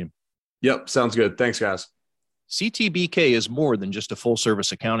stadium. Yep, sounds good. Thanks, guys. CTBK is more than just a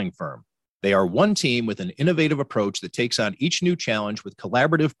full-service accounting firm. They are one team with an innovative approach that takes on each new challenge with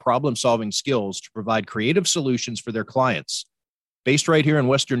collaborative problem-solving skills to provide creative solutions for their clients. Based right here in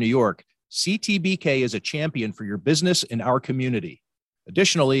Western New York, CTBK is a champion for your business in our community.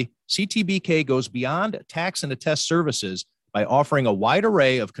 Additionally, CTBK goes beyond tax and attest services by offering a wide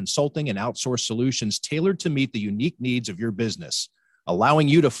array of consulting and outsourced solutions tailored to meet the unique needs of your business, allowing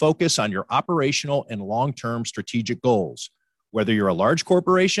you to focus on your operational and long-term strategic goals. Whether you're a large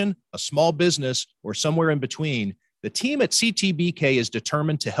corporation, a small business, or somewhere in between, the team at CTBK is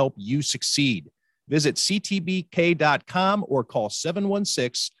determined to help you succeed. Visit ctbk.com or call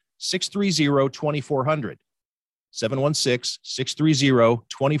 716-630-2400.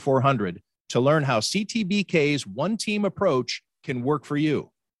 716-630-2400 to learn how CTBK's one-team approach can work for you.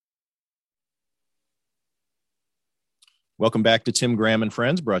 Welcome back to Tim Graham and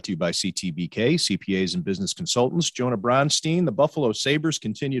Friends, brought to you by CTBK, CPAs and Business Consultants. Jonah Bronstein. The Buffalo Sabres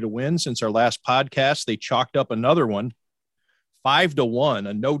continue to win. Since our last podcast, they chalked up another one, 5-1,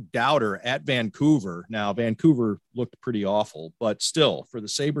 a no-doubter at Vancouver. Now, Vancouver looked pretty awful, but still, for the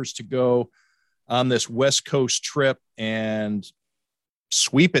Sabres to go on this West Coast trip and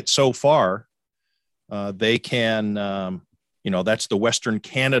sweep it so far, they can, that's the Western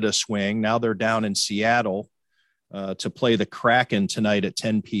Canada swing. Now they're down in Seattle to play the Kraken tonight at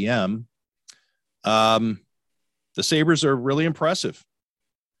 10 p.m. The Sabres are really impressive.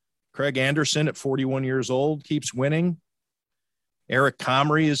 Craig Anderson at 41 years old keeps winning. Eric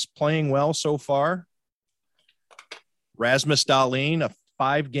Comrie is playing well so far. Rasmus Dahlin, a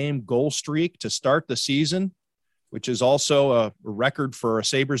 5-game goal streak to start the season, which is also a record for a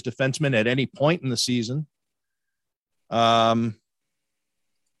Sabres defenseman at any point in the season. Very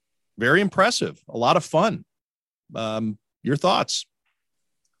impressive. A lot of fun. Your thoughts?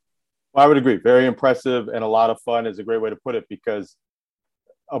 Well, I would agree. Very impressive and a lot of fun is a great way to put it, because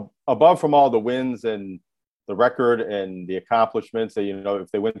above from all the wins and the record and the accomplishments that,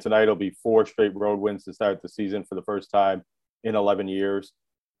 if they win tonight, it'll be 4 straight road wins to start the season for the first time in 11 years.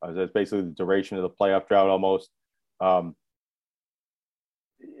 That's basically the duration of the playoff drought almost.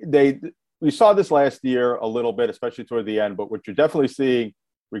 We saw this last year a little bit, especially toward the end, but what you're definitely seeing,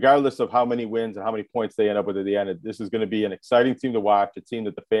 regardless of how many wins and how many points they end up with at the end, this is going to be an exciting team to watch, a team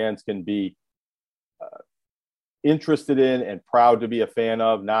that the fans can be interested in and proud to be a fan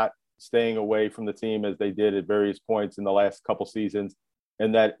of, not staying away from the team as they did at various points in the last couple seasons,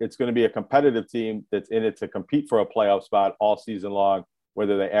 and that it's going to be a competitive team that's in it to compete for a playoff spot all season long,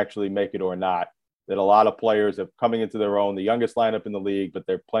 whether they actually make it or not. That a lot of players are coming into their own, the youngest lineup in the league, but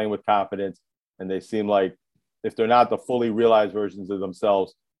they're playing with confidence, and they seem like, if they're not the fully realized versions of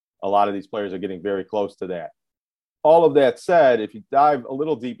themselves, a lot of these players are getting very close to that. All of that said, if you dive a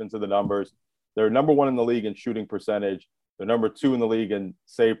little deep into the numbers, they're number 1 in the league in shooting percentage. They're number 2 in the league in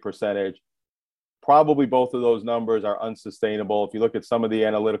save percentage. Probably both of those numbers are unsustainable. If you look at some of the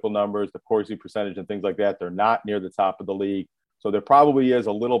analytical numbers, the Corsi percentage and things like that, they're not near the top of the league. So there probably is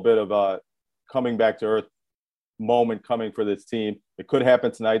a little bit of a coming back to earth moment coming for this team. It could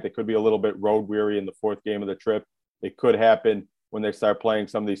happen tonight. They could be a little bit road weary in the 4th game of the trip. It could happen when they start playing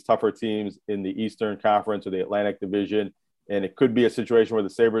some of these tougher teams in the Eastern Conference or the Atlantic Division. And it could be a situation where the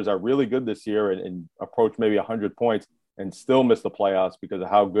Sabres are really good this year and approach maybe 100 points and still miss the playoffs because of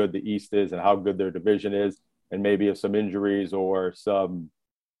how good the East is and how good their division is. And maybe if some injuries or some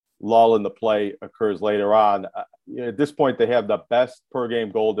lull in the play occurs later on, at this point, they have the best per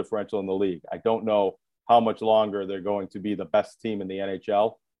game goal differential in the league. I don't know how much longer they're going to be the best team in the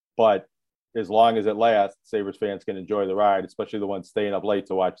NHL, but as long as it lasts, Sabres fans can enjoy the ride, especially the ones staying up late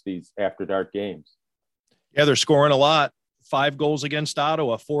to watch these after dark games. Yeah, they're scoring a lot. 5 goals against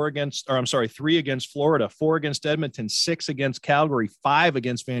Ottawa, 3 against Florida, 4 against Edmonton, 6 against Calgary, 5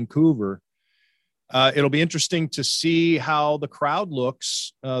 against Vancouver. It'll be interesting to see how the crowd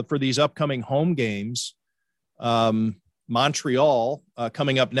looks for these upcoming home games. Montreal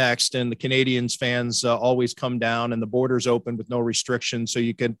coming up next, and the Canadiens fans always come down, and the border's open with no restrictions, so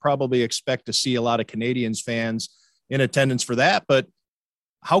you can probably expect to see a lot of Canadiens fans in attendance for that. But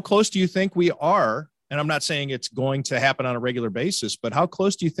how close do you think we are? And I'm not saying it's going to happen on a regular basis, but how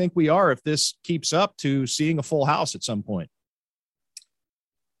close do you think we are if this keeps up to seeing a full house at some point?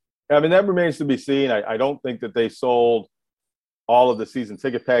 I mean, that remains to be seen. I don't think that they sold all of the season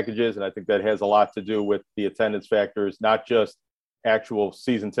ticket packages, and I think that has a lot to do with the attendance factors, not just actual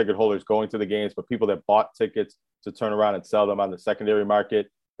season ticket holders going to the games, but people that bought tickets to turn around and sell them on the secondary market.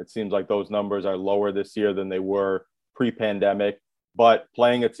 It seems like those numbers are lower this year than they were pre-pandemic. But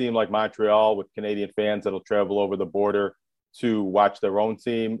playing a team like Montreal with Canadian fans that'll travel over the border to watch their own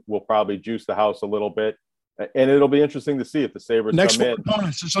team will probably juice the house a little bit. And it'll be interesting to see if the Sabres come in.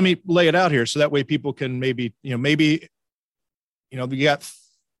 Opponents, just let me lay it out here so that way people can maybe we got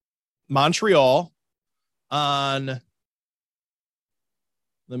Montreal on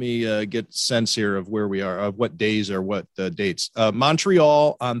let me get sense here of where we are, of what days are what dates.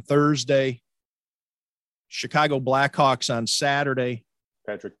 Montreal on Thursday, Chicago Blackhawks on Saturday,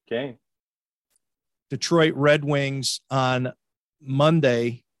 Patrick Kane, Detroit Red Wings on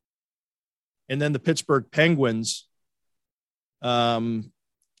Monday, and then the Pittsburgh Penguins on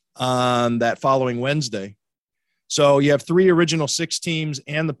that following Wednesday. So you have 3 original 6 teams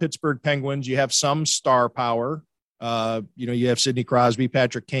and the Pittsburgh Penguins. You have some star power. You have Sidney Crosby,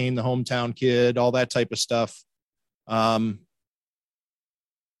 Patrick Kane, the hometown kid, all that type of stuff.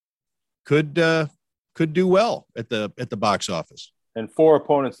 Could do well at the box office. And 4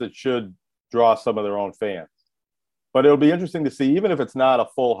 opponents that should draw some of their own fans. But it'll be interesting to see, even if it's not a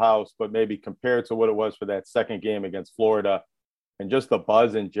full house, but maybe compared to what it was for that second game against Florida and just the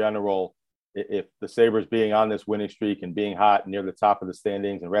buzz in general, if the Sabres being on this winning streak and being hot near the top of the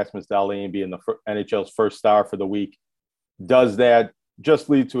standings and Rasmus Dahlin being the NHL's first star for the week, does that just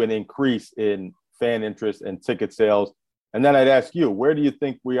lead to an increase in fan interest and ticket sales? And then I'd ask you, where do you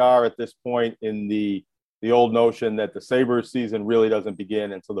think we are at this point in the old notion that the Sabres season really doesn't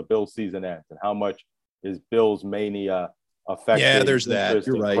begin until the Bills season ends? And how much is Bills mania affecting? Yeah, there's that.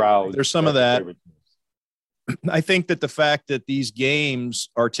 You're right. There's some of that. I think that the fact that these games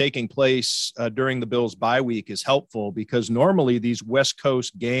are taking place during the Bills bye week is helpful, because normally these West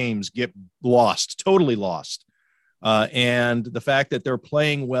Coast games get lost, totally lost. And the fact that they're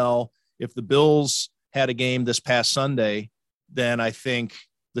playing well, if the Bills had a game this past Sunday, then I think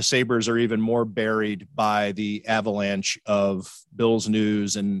the Sabres are even more buried by the avalanche of Bills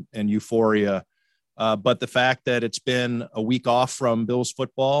news and euphoria. But the fact that it's been a week off from Bills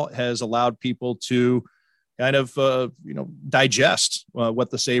football has allowed people to kind of, digest what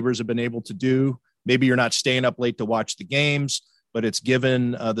the Sabres have been able to do. Maybe you're not staying up late to watch the games, but it's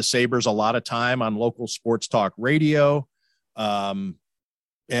given the Sabres a lot of time on local sports talk radio,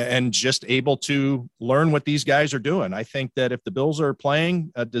 and just able to learn what these guys are doing. I think that if the Bills are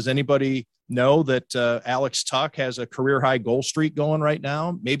playing, does anybody know that Alex Tuch has a career-high goal streak going right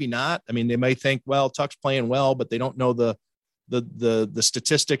now? Maybe not. I mean, they may think, well, Tuch's playing well, but they don't know the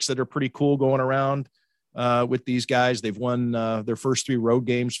statistics that are pretty cool going around with these guys. They've won their first 3 road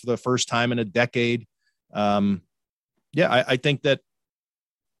games for the first time in a decade. I think that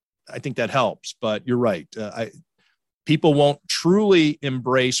helps, but you're right. People won't truly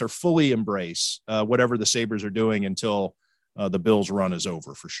embrace or fully embrace whatever the Sabres are doing until the Bills run is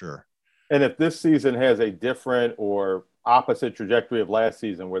over, for sure. And if this season has a different or opposite trajectory of last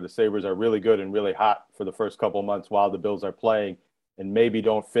season, where the Sabres are really good and really hot for the first couple months while the Bills are playing, and maybe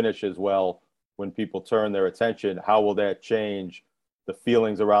don't finish as well when people turn their attention, how will that change the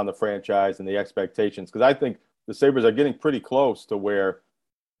feelings around the franchise and the expectations? Because I think the Sabres are getting pretty close to where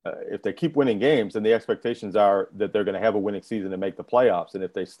if they keep winning games, then the expectations are that they're going to have a winning season and make the playoffs. And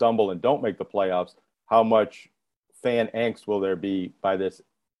if they stumble and don't make the playoffs, how much fan angst will there be by this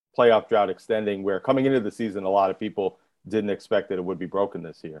playoff drought extending, where coming into the season, a lot of people didn't expect that it would be broken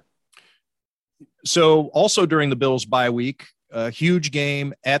this year? So also during the Bills bye week, a huge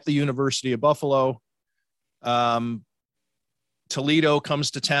game at the University of Buffalo. Toledo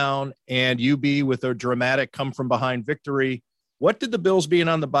comes to town, and UB with a dramatic come from behind victory. What did the Bills being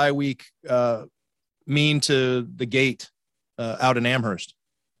on the bye week mean to the gate out in Amherst?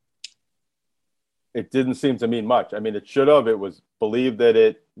 It didn't seem to mean much. I mean, it should have. It was believed that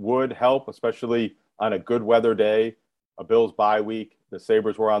it would help, especially on a good weather day, a Bills bye week. The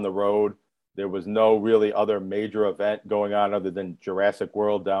Sabres were on the road. There was no really other major event going on other than Jurassic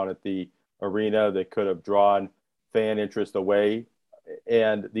World down at the arena that could have drawn fan interest away.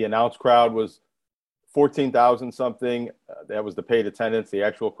 And the announced crowd was 14,000 something. That was the paid attendance. The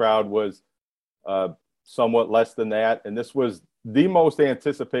actual crowd was somewhat less than that. And this was the most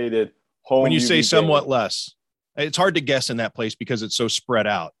anticipated home. When you say game. Somewhat less, it's hard to guess in that place because it's so spread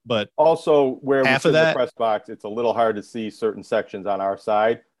out. But also where half we of sit in that the press box, it's a little hard to see certain sections on our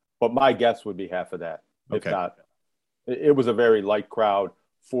side. But my guess would be half of that, if not. It was a very light crowd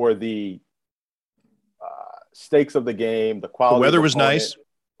for the stakes of the game, the quality. The weather was nice.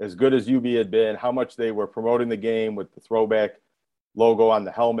 As good as UB had been, how much they were promoting the game with the throwback logo on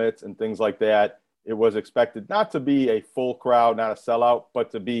the helmets and things like that. It was expected not to be a full crowd, not a sellout,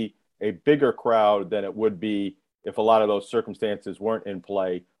 but to be a bigger crowd than it would be if a lot of those circumstances weren't in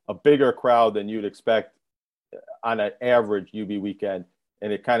play. A bigger crowd than you'd expect on an average UB weekend.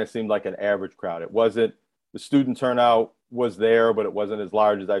 And it kind of seemed like an average crowd. It wasn't, the student turnout was there, but it wasn't as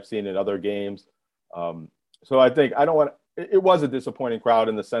large as I've seen in other games. So I think it was a disappointing crowd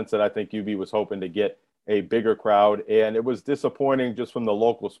in the sense that I think UB was hoping to get a bigger crowd. And it was disappointing just from the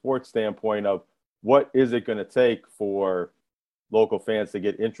local sports standpoint of what is it going to take for local fans to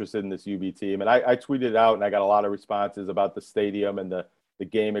get interested in this UB team. And I tweeted it out, and I got a lot of responses about the stadium and the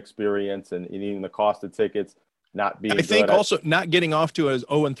game experience and even the cost of tickets not being I think good. also not getting off to a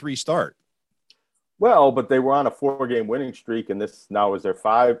 0-3 start. Well, but they were on a 4-game winning streak, and this now is their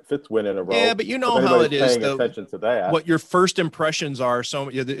fifth win in a row. Yeah, but you know how it is. Paying attention to that. What your first impressions are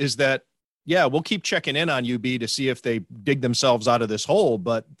is that, yeah, we'll keep checking in on UB to see if they dig themselves out of this hole.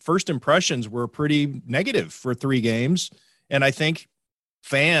 But first impressions were pretty negative for 3 games. And I think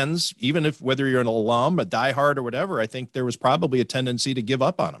fans, even if whether you're an alum, a diehard or whatever, I think there was probably a tendency to give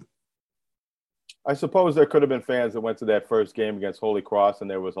up on them. I suppose there could have been fans that went to that first game against Holy Cross and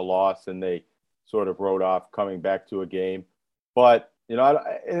there was a loss and they sort of wrote off coming back to a game. But, you know,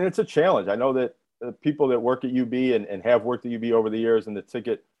 and it's a challenge. I know that the people that work at UB and have worked at UB over the years in the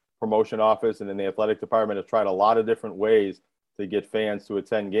ticket promotion office and in the athletic department have tried a lot of different ways to get fans to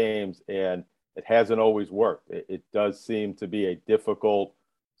attend games, and it hasn't always worked. It does seem to be a difficult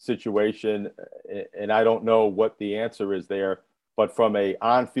situation, and I don't know what the answer is there. But from a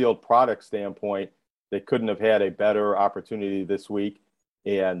on-field product standpoint, they couldn't have had a better opportunity this week.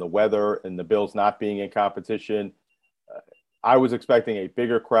 And the weather and the Bills not being in competition, I was expecting a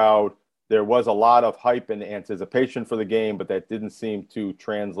bigger crowd. There was a lot of hype and anticipation for the game, but that didn't seem to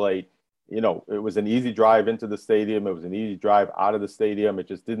translate. You know, it was an easy drive into the stadium. It was an easy drive out of the stadium. It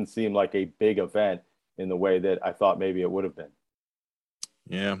just didn't seem like a big event in the way that I thought maybe it would have been.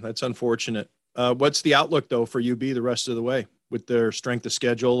 Yeah, that's unfortunate. What's the outlook, though, for UB the rest of the way with their strength of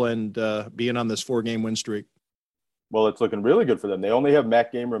schedule and being on this 4-game win streak? Well, it's looking really good for them. They only have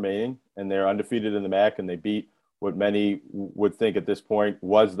MAC game remaining, and they're undefeated in the MAC, and they beat what many would think at this point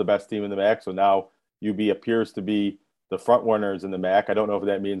was the best team in the MAC. So now UB appears to be the front runners in the MAC. I don't know if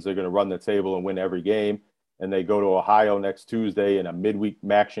that means they're going to run the table and win every game. And they go to Ohio next Tuesday in a midweek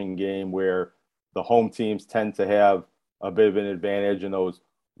matching game where the home teams tend to have a bit of an advantage in those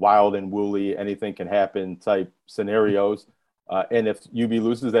wild and woolly, anything can happen type scenarios. And if UB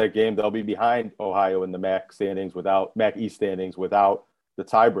loses that game, they'll be behind Ohio in the MAC East standings without the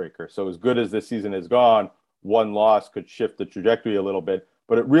tiebreaker. So as good as this season has gone, one loss could shift the trajectory a little bit.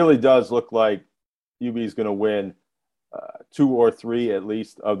 But it really does look like UB is going to win 2 or 3 at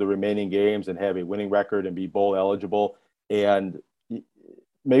least of the remaining games and have a winning record and be bowl eligible. And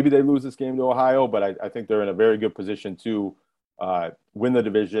maybe they lose this game to Ohio, but I think they're in a very good position to win the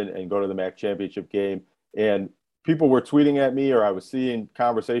division and go to the MAC championship game. And people were tweeting at me, or I was seeing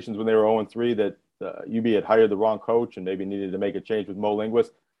conversations when they were 0-3 that UB had hired the wrong coach and maybe needed to make a change with Mo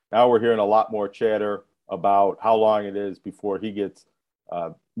Linguist. Now we're hearing a lot more chatter about how long it is before he gets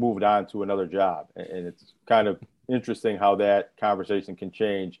moved on to another job. And it's kind of interesting how that conversation can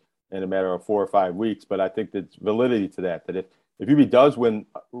change in a matter of 4 or 5 weeks. But I think there's validity to that if UB does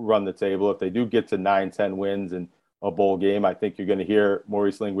run the table, if they do get to 9-10 wins and a bowl game, I think you're going to hear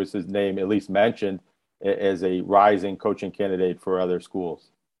Maurice Linguist's name at least mentioned as a rising coaching candidate for other schools.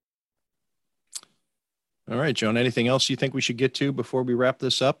 All right, Joan, anything else you think we should get to before we wrap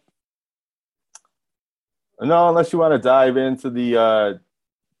this up? No, unless you want to dive into the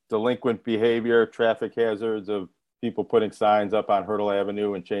delinquent behavior, traffic hazards of people putting signs up on Hurdle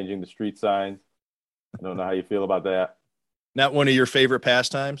Avenue and changing the street signs. I don't know how you feel about that. Not one of your favorite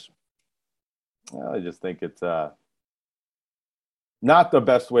pastimes? Well, I just think it's not the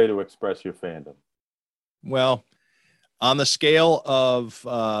best way to express your fandom. Well, on the scale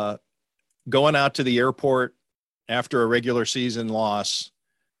of going out to the airport after a regular season loss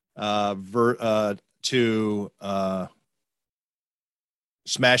to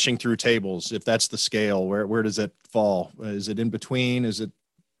smashing through tables, if that's the scale, where does it fall? Is it in between? Is it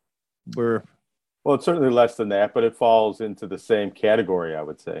where? Well, it's certainly less than that, but it falls into the same category, I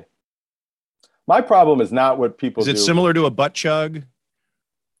would say. My problem is not what people do. Is it similar to a butt chug?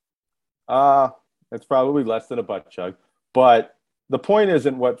 It's probably less than a butt chug. But the point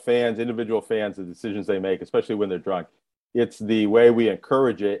isn't what individual fans, the decisions they make, especially when they're drunk. It's the way we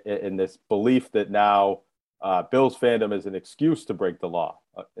encourage it in this belief that now Bills fandom is an excuse to break the law.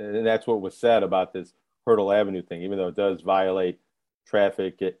 And that's what was said about this Hurdle Avenue thing, even though it does violate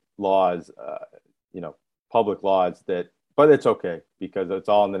traffic laws, public laws but it's okay because it's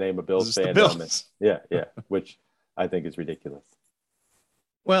all in the name of Bills fandom. Bills. Yeah, which I think is ridiculous.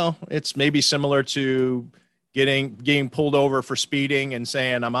 Well, it's maybe similar to getting pulled over for speeding and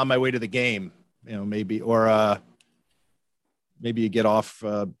saying I'm on my way to the game, maybe, or maybe you get off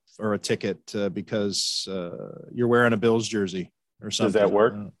or a ticket because you're wearing a Bills jersey or something. Does that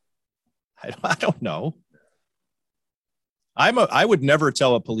work? I don't know. I would never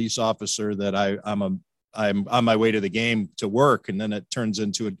tell a police officer that I'm on my way to the game to work, and then it turns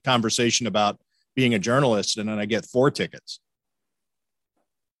into a conversation about being a journalist, and then I get 4 tickets.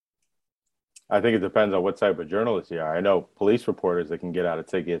 I think it depends on what type of journalist you are. I know police reporters that can get out of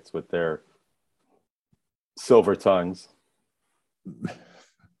tickets with their silver tongues.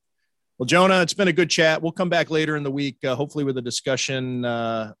 Well, Jonah, it's been a good chat. We'll come back later in the week, hopefully with a discussion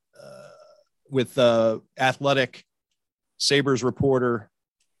with Athletic Sabres reporter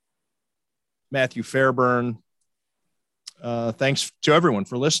Matthew Fairburn. Thanks to everyone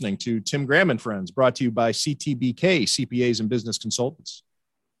for listening to Tim Graham and Friends, brought to you by CTBK, CPAs and Business Consultants.